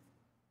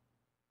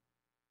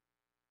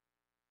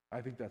 I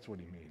think that's what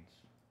he means.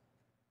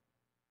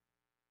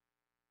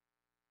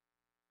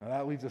 Now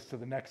that leads us to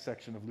the next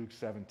section of Luke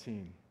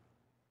 17.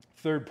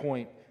 Third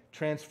point,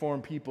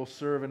 transform people,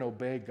 serve and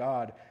obey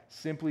God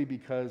simply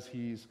because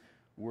he's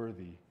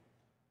worthy.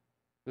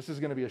 This is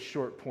going to be a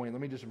short point.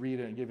 Let me just read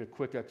it and give you a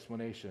quick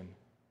explanation.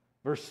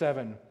 Verse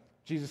 7,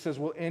 Jesus says,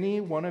 will any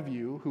one of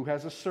you who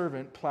has a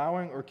servant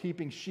plowing or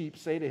keeping sheep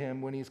say to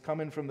him when he's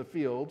coming from the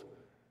field,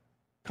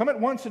 come at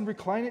once and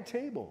recline at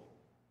table?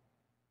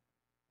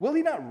 Will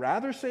he not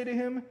rather say to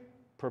him,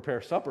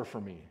 prepare supper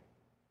for me,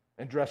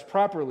 and dress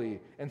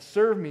properly, and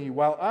serve me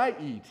while I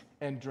eat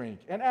and drink,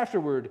 and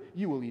afterward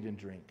you will eat and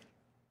drink?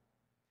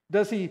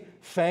 Does he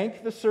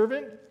thank the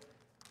servant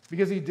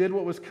because he did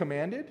what was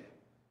commanded?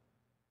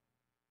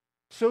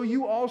 So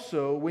you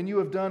also, when you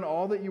have done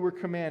all that you were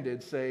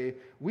commanded, say,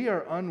 we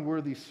are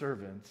unworthy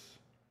servants.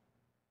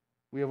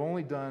 We have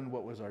only done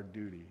what was our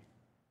duty.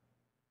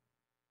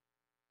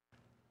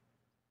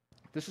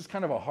 This is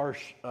kind of a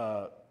harsh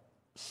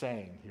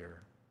saying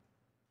here.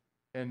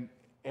 And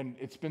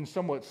it's been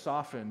somewhat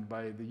softened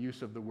by the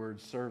use of the word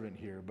servant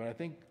here. But I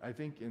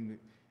think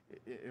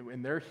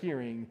in their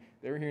hearing,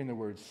 they're hearing the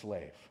word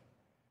slave.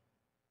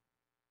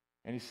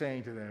 And he's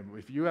saying to them,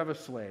 if you have a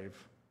slave,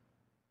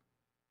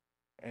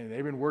 and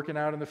they've been working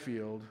out in the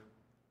field,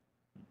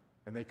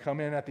 and they come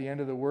in at the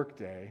end of the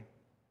workday,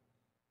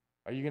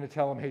 are you going to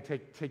tell them, hey,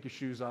 take your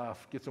shoes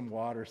off, get some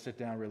water, sit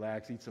down,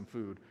 relax, eat some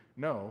food?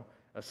 No.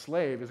 A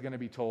slave is going to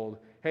be told,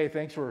 hey,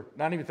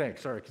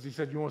 because he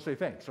said you won't say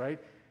thanks, right?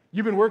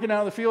 You've been working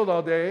out in the field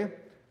all day.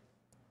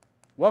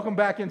 Welcome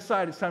back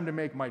inside. It's time to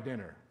make my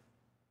dinner.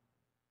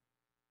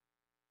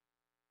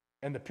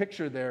 And the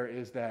picture there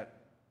is that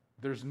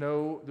there's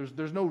no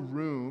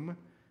room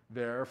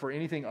there for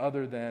anything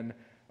other than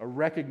a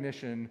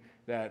recognition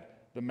that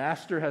the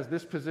master has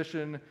this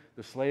position,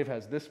 the slave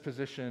has this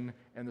position,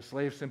 and the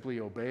slave simply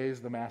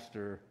obeys the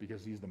master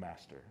because he's the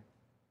master.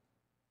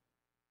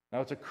 Now,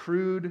 it's a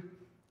crude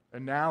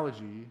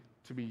analogy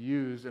to be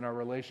used in our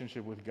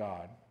relationship with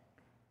God.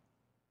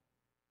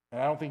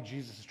 And I don't think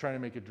Jesus is trying to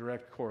make a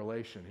direct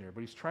correlation here,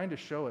 but he's trying to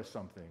show us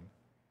something.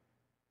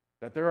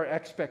 That there are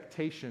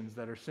expectations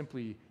that are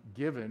simply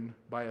given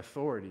by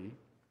authority.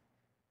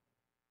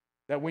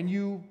 That when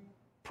you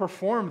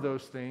perform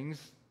those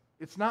things,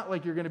 it's not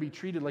like you're going to be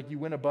treated like you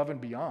went above and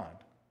beyond.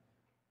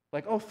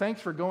 Like, oh, thanks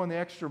for going the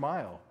extra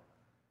mile.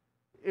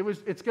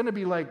 It's going to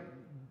be like,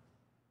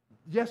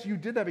 yes, you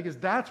did that because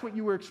that's what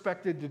you were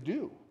expected to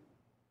do.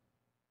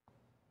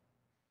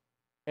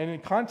 And in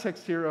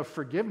context here of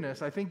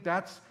forgiveness, I think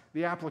that's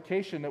the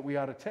application that we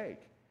ought to take.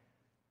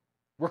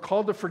 We're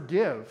called to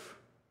forgive,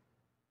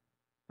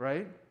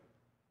 right?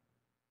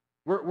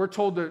 We're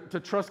told to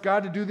trust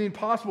God to do the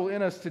impossible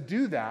in us to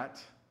do that.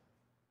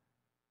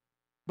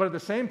 But at the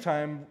same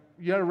time,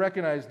 you got to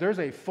recognize there's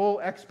a full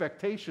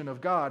expectation of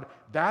God.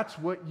 That's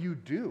what you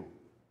do.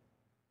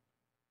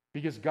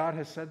 Because God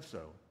has said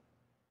so.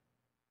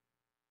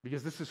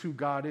 Because this is who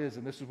God is,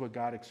 and this is what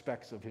God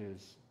expects of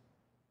his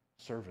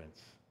servants,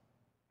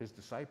 his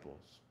disciples.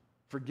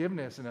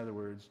 Forgiveness, in other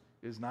words,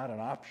 is not an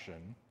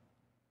option.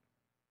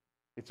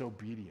 It's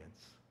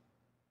obedience.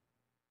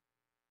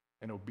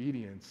 And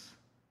obedience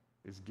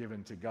is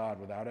given to God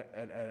without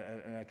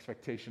an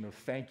expectation of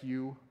thank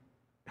you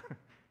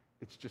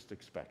It's just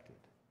expected.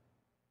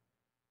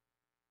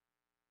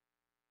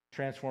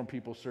 Transformed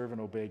people serve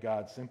and obey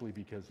God simply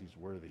because he's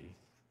worthy.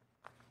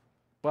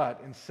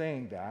 But in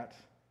saying that,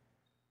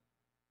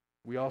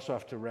 we also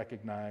have to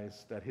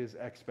recognize that his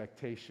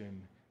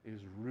expectation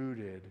is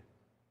rooted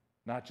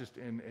not just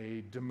in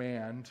a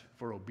demand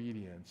for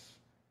obedience,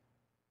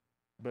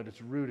 but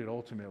it's rooted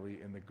ultimately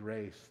in the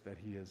grace that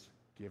he has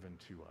given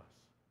to us.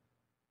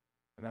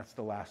 And that's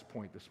the last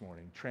point this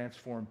morning.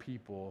 Transformed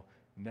people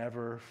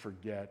never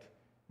forget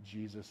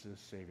Jesus'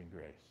 saving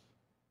grace.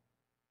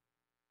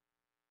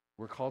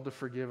 We're called to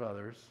forgive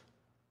others.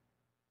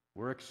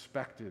 We're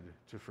expected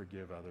to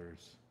forgive others.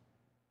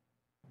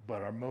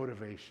 But our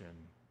motivation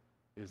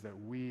is that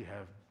we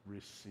have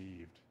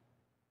received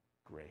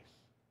grace.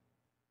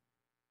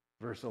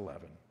 Verse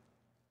 11.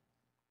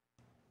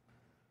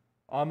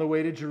 On the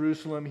way to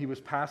Jerusalem, he was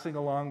passing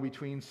along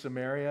between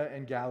Samaria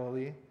and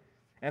Galilee.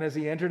 And as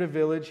he entered a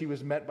village, he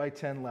was met by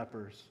 10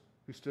 lepers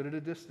who stood at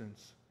a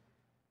distance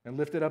and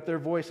lifted up their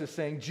voices,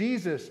 saying,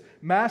 "Jesus,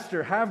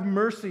 Master, have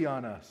mercy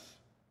on us."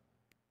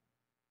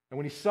 And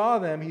when he saw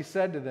them, he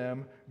said to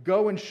them,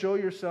 "Go and show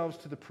yourselves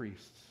to the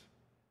priests."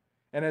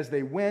 And as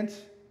they went,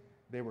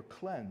 they were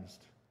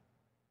cleansed.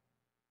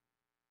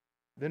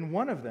 Then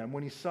one of them,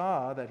 when he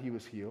saw that he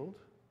was healed,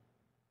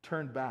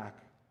 turned back,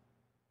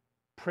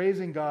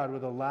 praising God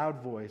with a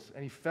loud voice,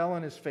 and he fell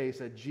on his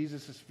face at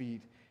Jesus'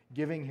 feet,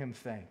 giving him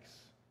thanks.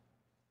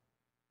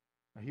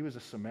 Now, he was a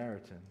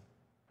Samaritan.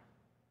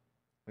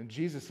 And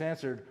Jesus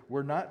answered,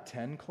 "Were not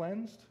 10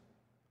 cleansed?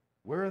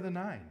 Where are the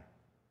 9?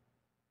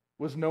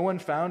 Was no one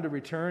found to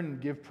return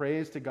and give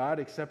praise to God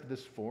except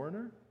this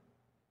foreigner?"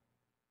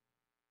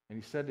 And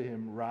he said to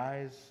him,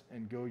 "Rise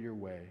and go your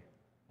way.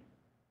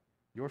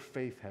 Your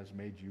faith has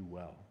made you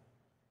well."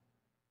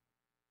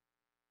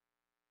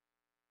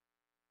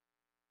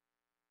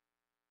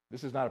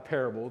 This is not a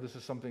parable. This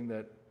is something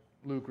that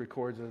Luke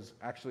records as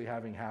actually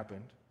having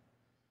happened.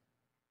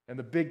 And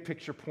the big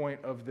picture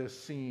point of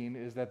this scene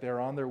is that they're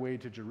on their way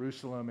to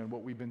Jerusalem, and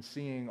what we've been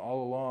seeing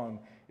all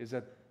along is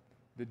that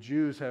the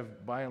Jews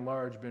have, by and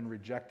large, been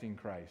rejecting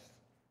Christ.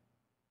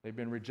 They've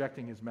been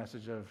rejecting his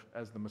message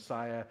as the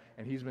Messiah,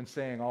 and he's been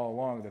saying all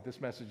along that this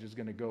message is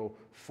going to go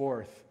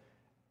forth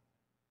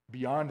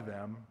beyond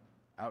them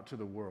out to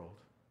the world.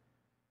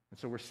 And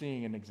so we're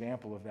seeing an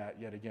example of that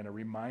yet again, a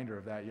reminder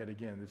of that yet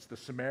again. It's the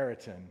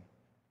Samaritan.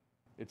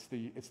 It's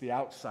the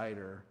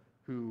outsider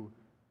who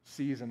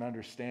sees and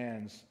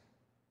understands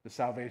the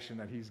salvation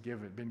that he's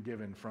been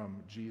given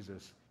from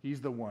Jesus.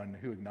 He's the one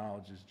who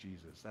acknowledges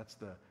Jesus. That's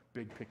the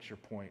big picture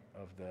point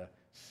of the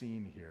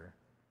scene here.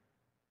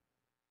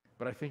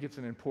 But I think it's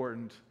an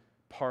important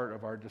part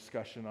of our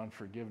discussion on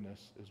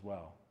forgiveness as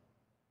well.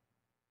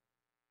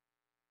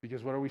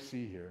 Because what do we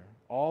see here?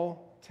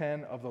 All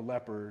 10 of the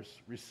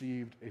lepers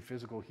received a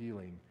physical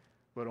healing,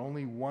 but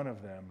only one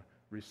of them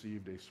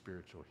received a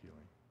spiritual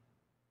healing.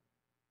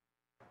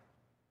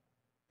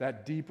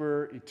 That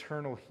deeper,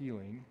 eternal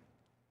healing,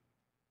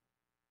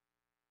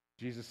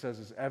 Jesus says,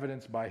 is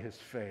evidenced by his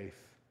faith,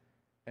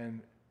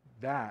 and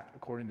that,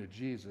 according to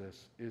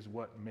Jesus, is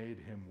what made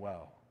him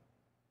well.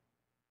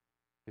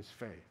 His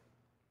faith.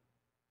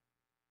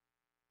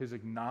 His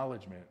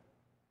acknowledgement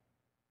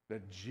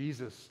that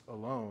Jesus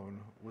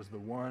alone was the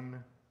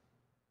one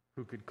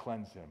who could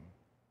cleanse him,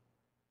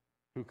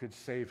 who could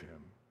save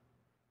him,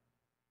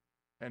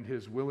 and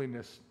his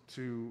willingness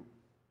to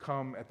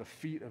come at the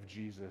feet of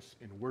Jesus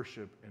in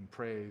worship and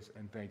praise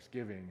and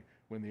thanksgiving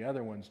when the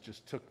other ones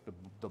just took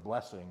the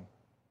blessing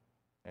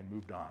and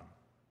moved on.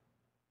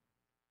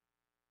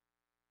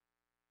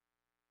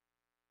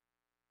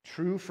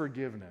 True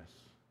forgiveness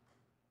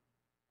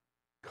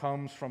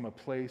comes from a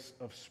place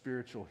of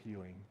spiritual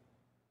healing.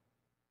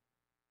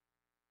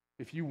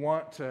 If you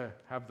want to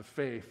have the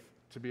faith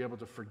to be able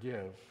to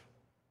forgive,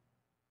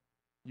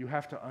 you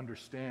have to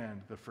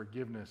understand the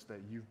forgiveness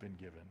that you've been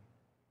given.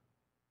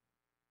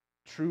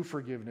 True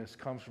forgiveness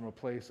comes from a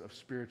place of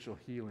spiritual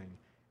healing,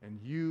 and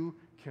you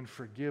can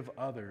forgive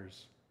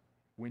others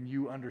when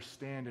you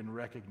understand and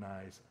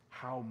recognize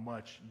how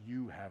much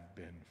you have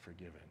been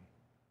forgiven.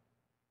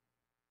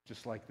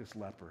 Just like this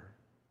leper.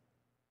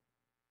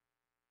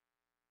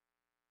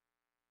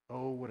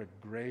 Oh, what a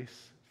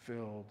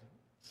grace-filled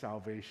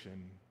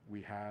salvation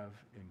we have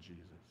in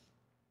Jesus.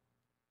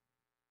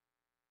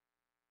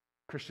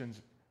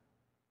 Christians,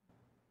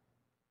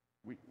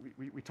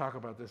 we talk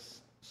about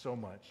this so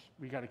much.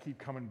 We got to keep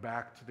coming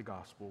back to the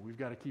gospel. We've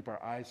got to keep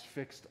our eyes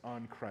fixed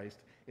on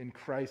Christ. In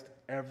Christ,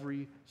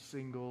 every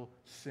single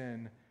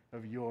sin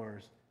of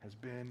yours has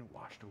been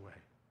washed away.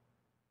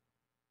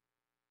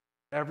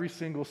 Every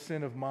single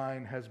sin of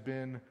mine has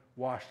been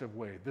washed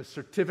away. The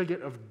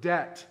certificate of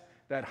debt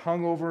that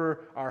hung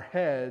over our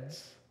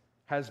heads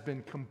has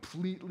been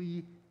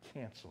completely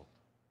canceled.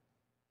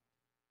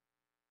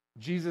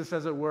 Jesus,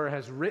 as it were,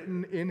 has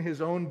written in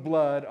his own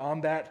blood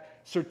on that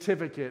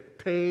certificate,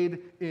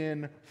 paid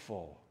in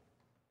full.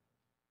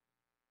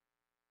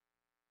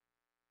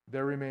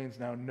 There remains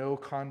now no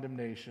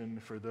condemnation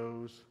for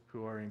those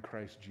who are in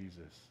Christ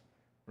Jesus.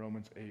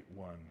 Romans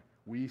 8:1.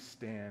 We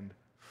stand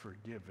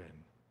forgiven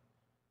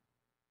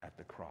at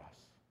the cross.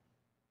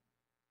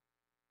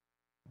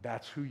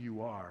 That's who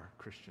you are,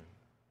 Christian.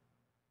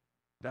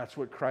 That's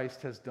what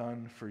Christ has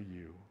done for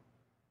you.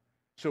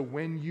 So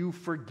when you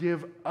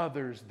forgive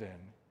others, then,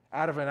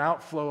 out of an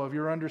outflow of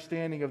your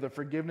understanding of the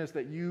forgiveness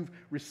that you've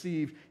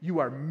received, you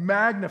are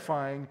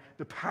magnifying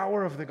the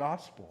power of the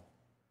gospel.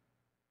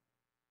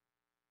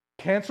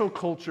 Cancel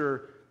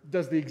culture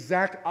does the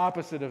exact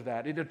opposite of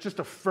that. It just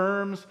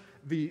affirms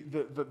the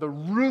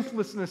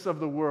ruthlessness of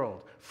the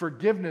world.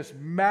 Forgiveness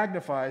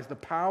magnifies the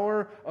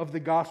power of the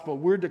gospel.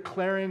 We're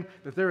declaring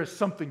that there is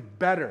something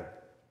better.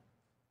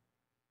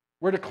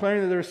 We're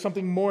declaring that there is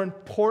something more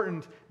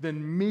important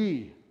than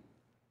me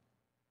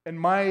and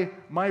my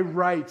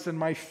rights and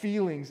my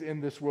feelings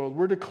in this world.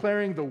 We're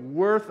declaring the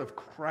worth of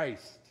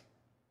Christ.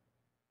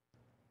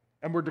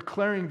 And we're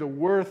declaring the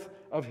worth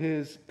of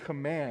his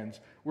commands.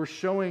 We're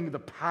showing the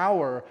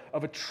power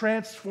of a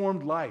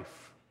transformed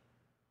life.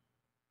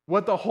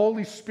 What the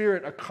Holy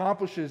Spirit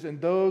accomplishes in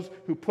those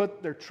who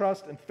put their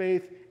trust and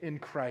faith in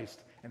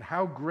Christ. And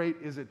how great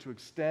is it to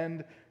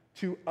extend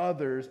to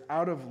others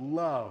out of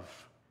love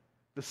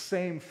the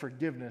same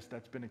forgiveness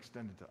that's been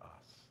extended to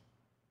us.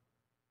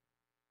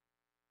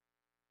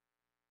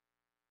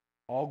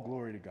 All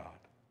glory to God.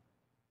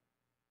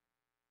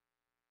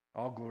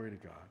 All glory to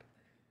God.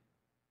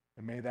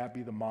 And may that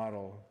be the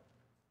model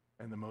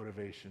and the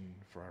motivation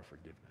for our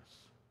forgiveness.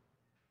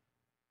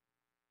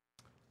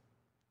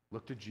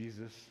 Look to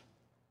Jesus.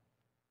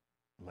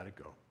 Let it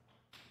go.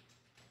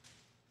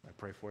 I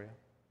pray for you.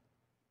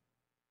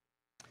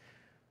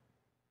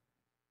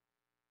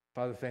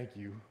 Father, thank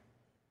you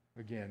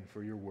again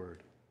for your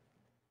word.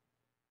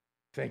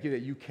 Thank you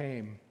that you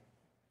came.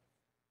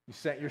 You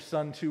sent your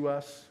Son to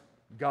us,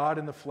 God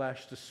in the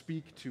flesh, to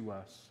speak to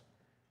us,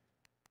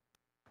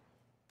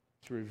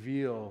 to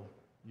reveal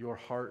your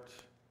heart,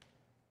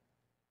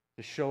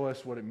 to show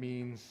us what it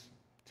means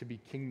to be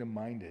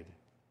kingdom-minded,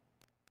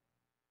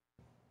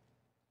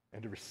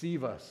 and to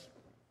receive us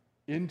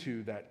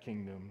into that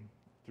kingdom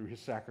through his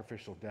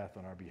sacrificial death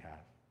on our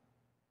behalf.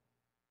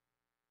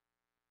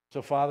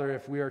 So, Father,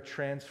 if we are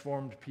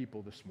transformed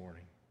people this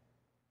morning,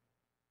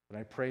 then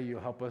I pray you'll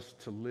help us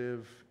to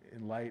live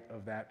in light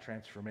of that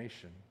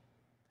transformation,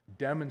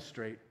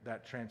 demonstrate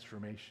that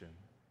transformation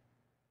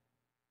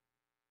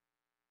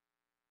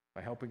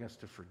by helping us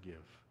to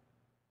forgive,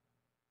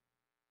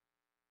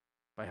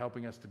 by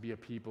helping us to be a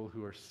people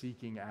who are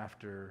seeking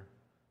after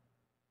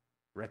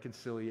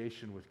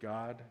reconciliation with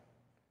God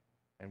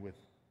and with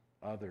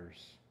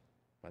others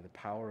by the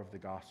power of the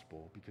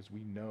gospel, because we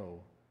know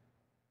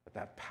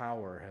that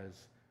power has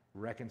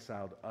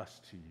reconciled us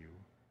to you.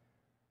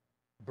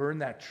 Burn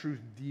that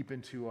truth deep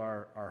into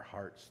our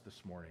hearts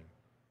this morning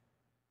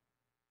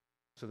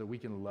so that we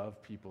can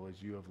love people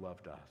as you have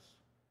loved us.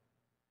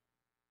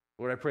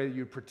 Lord, I pray that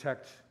you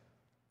protect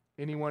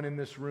anyone in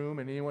this room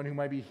and anyone who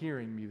might be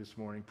hearing me this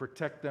morning.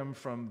 Protect them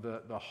from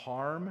the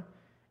harm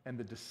and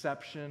the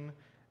deception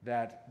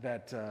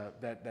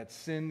that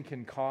sin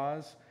can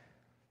cause.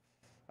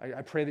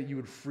 I pray that you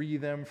would free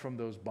them from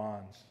those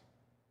bonds.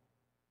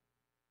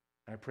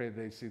 I pray that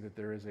they see that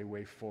there is a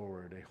way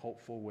forward, a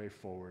hopeful way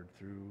forward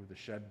through the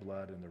shed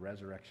blood and the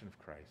resurrection of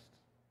Christ.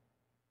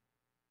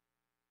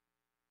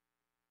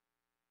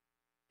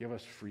 Give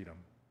us freedom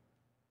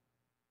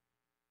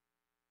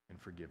and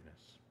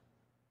forgiveness.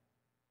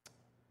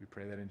 We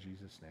pray that in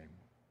Jesus' name.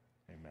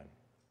 Amen.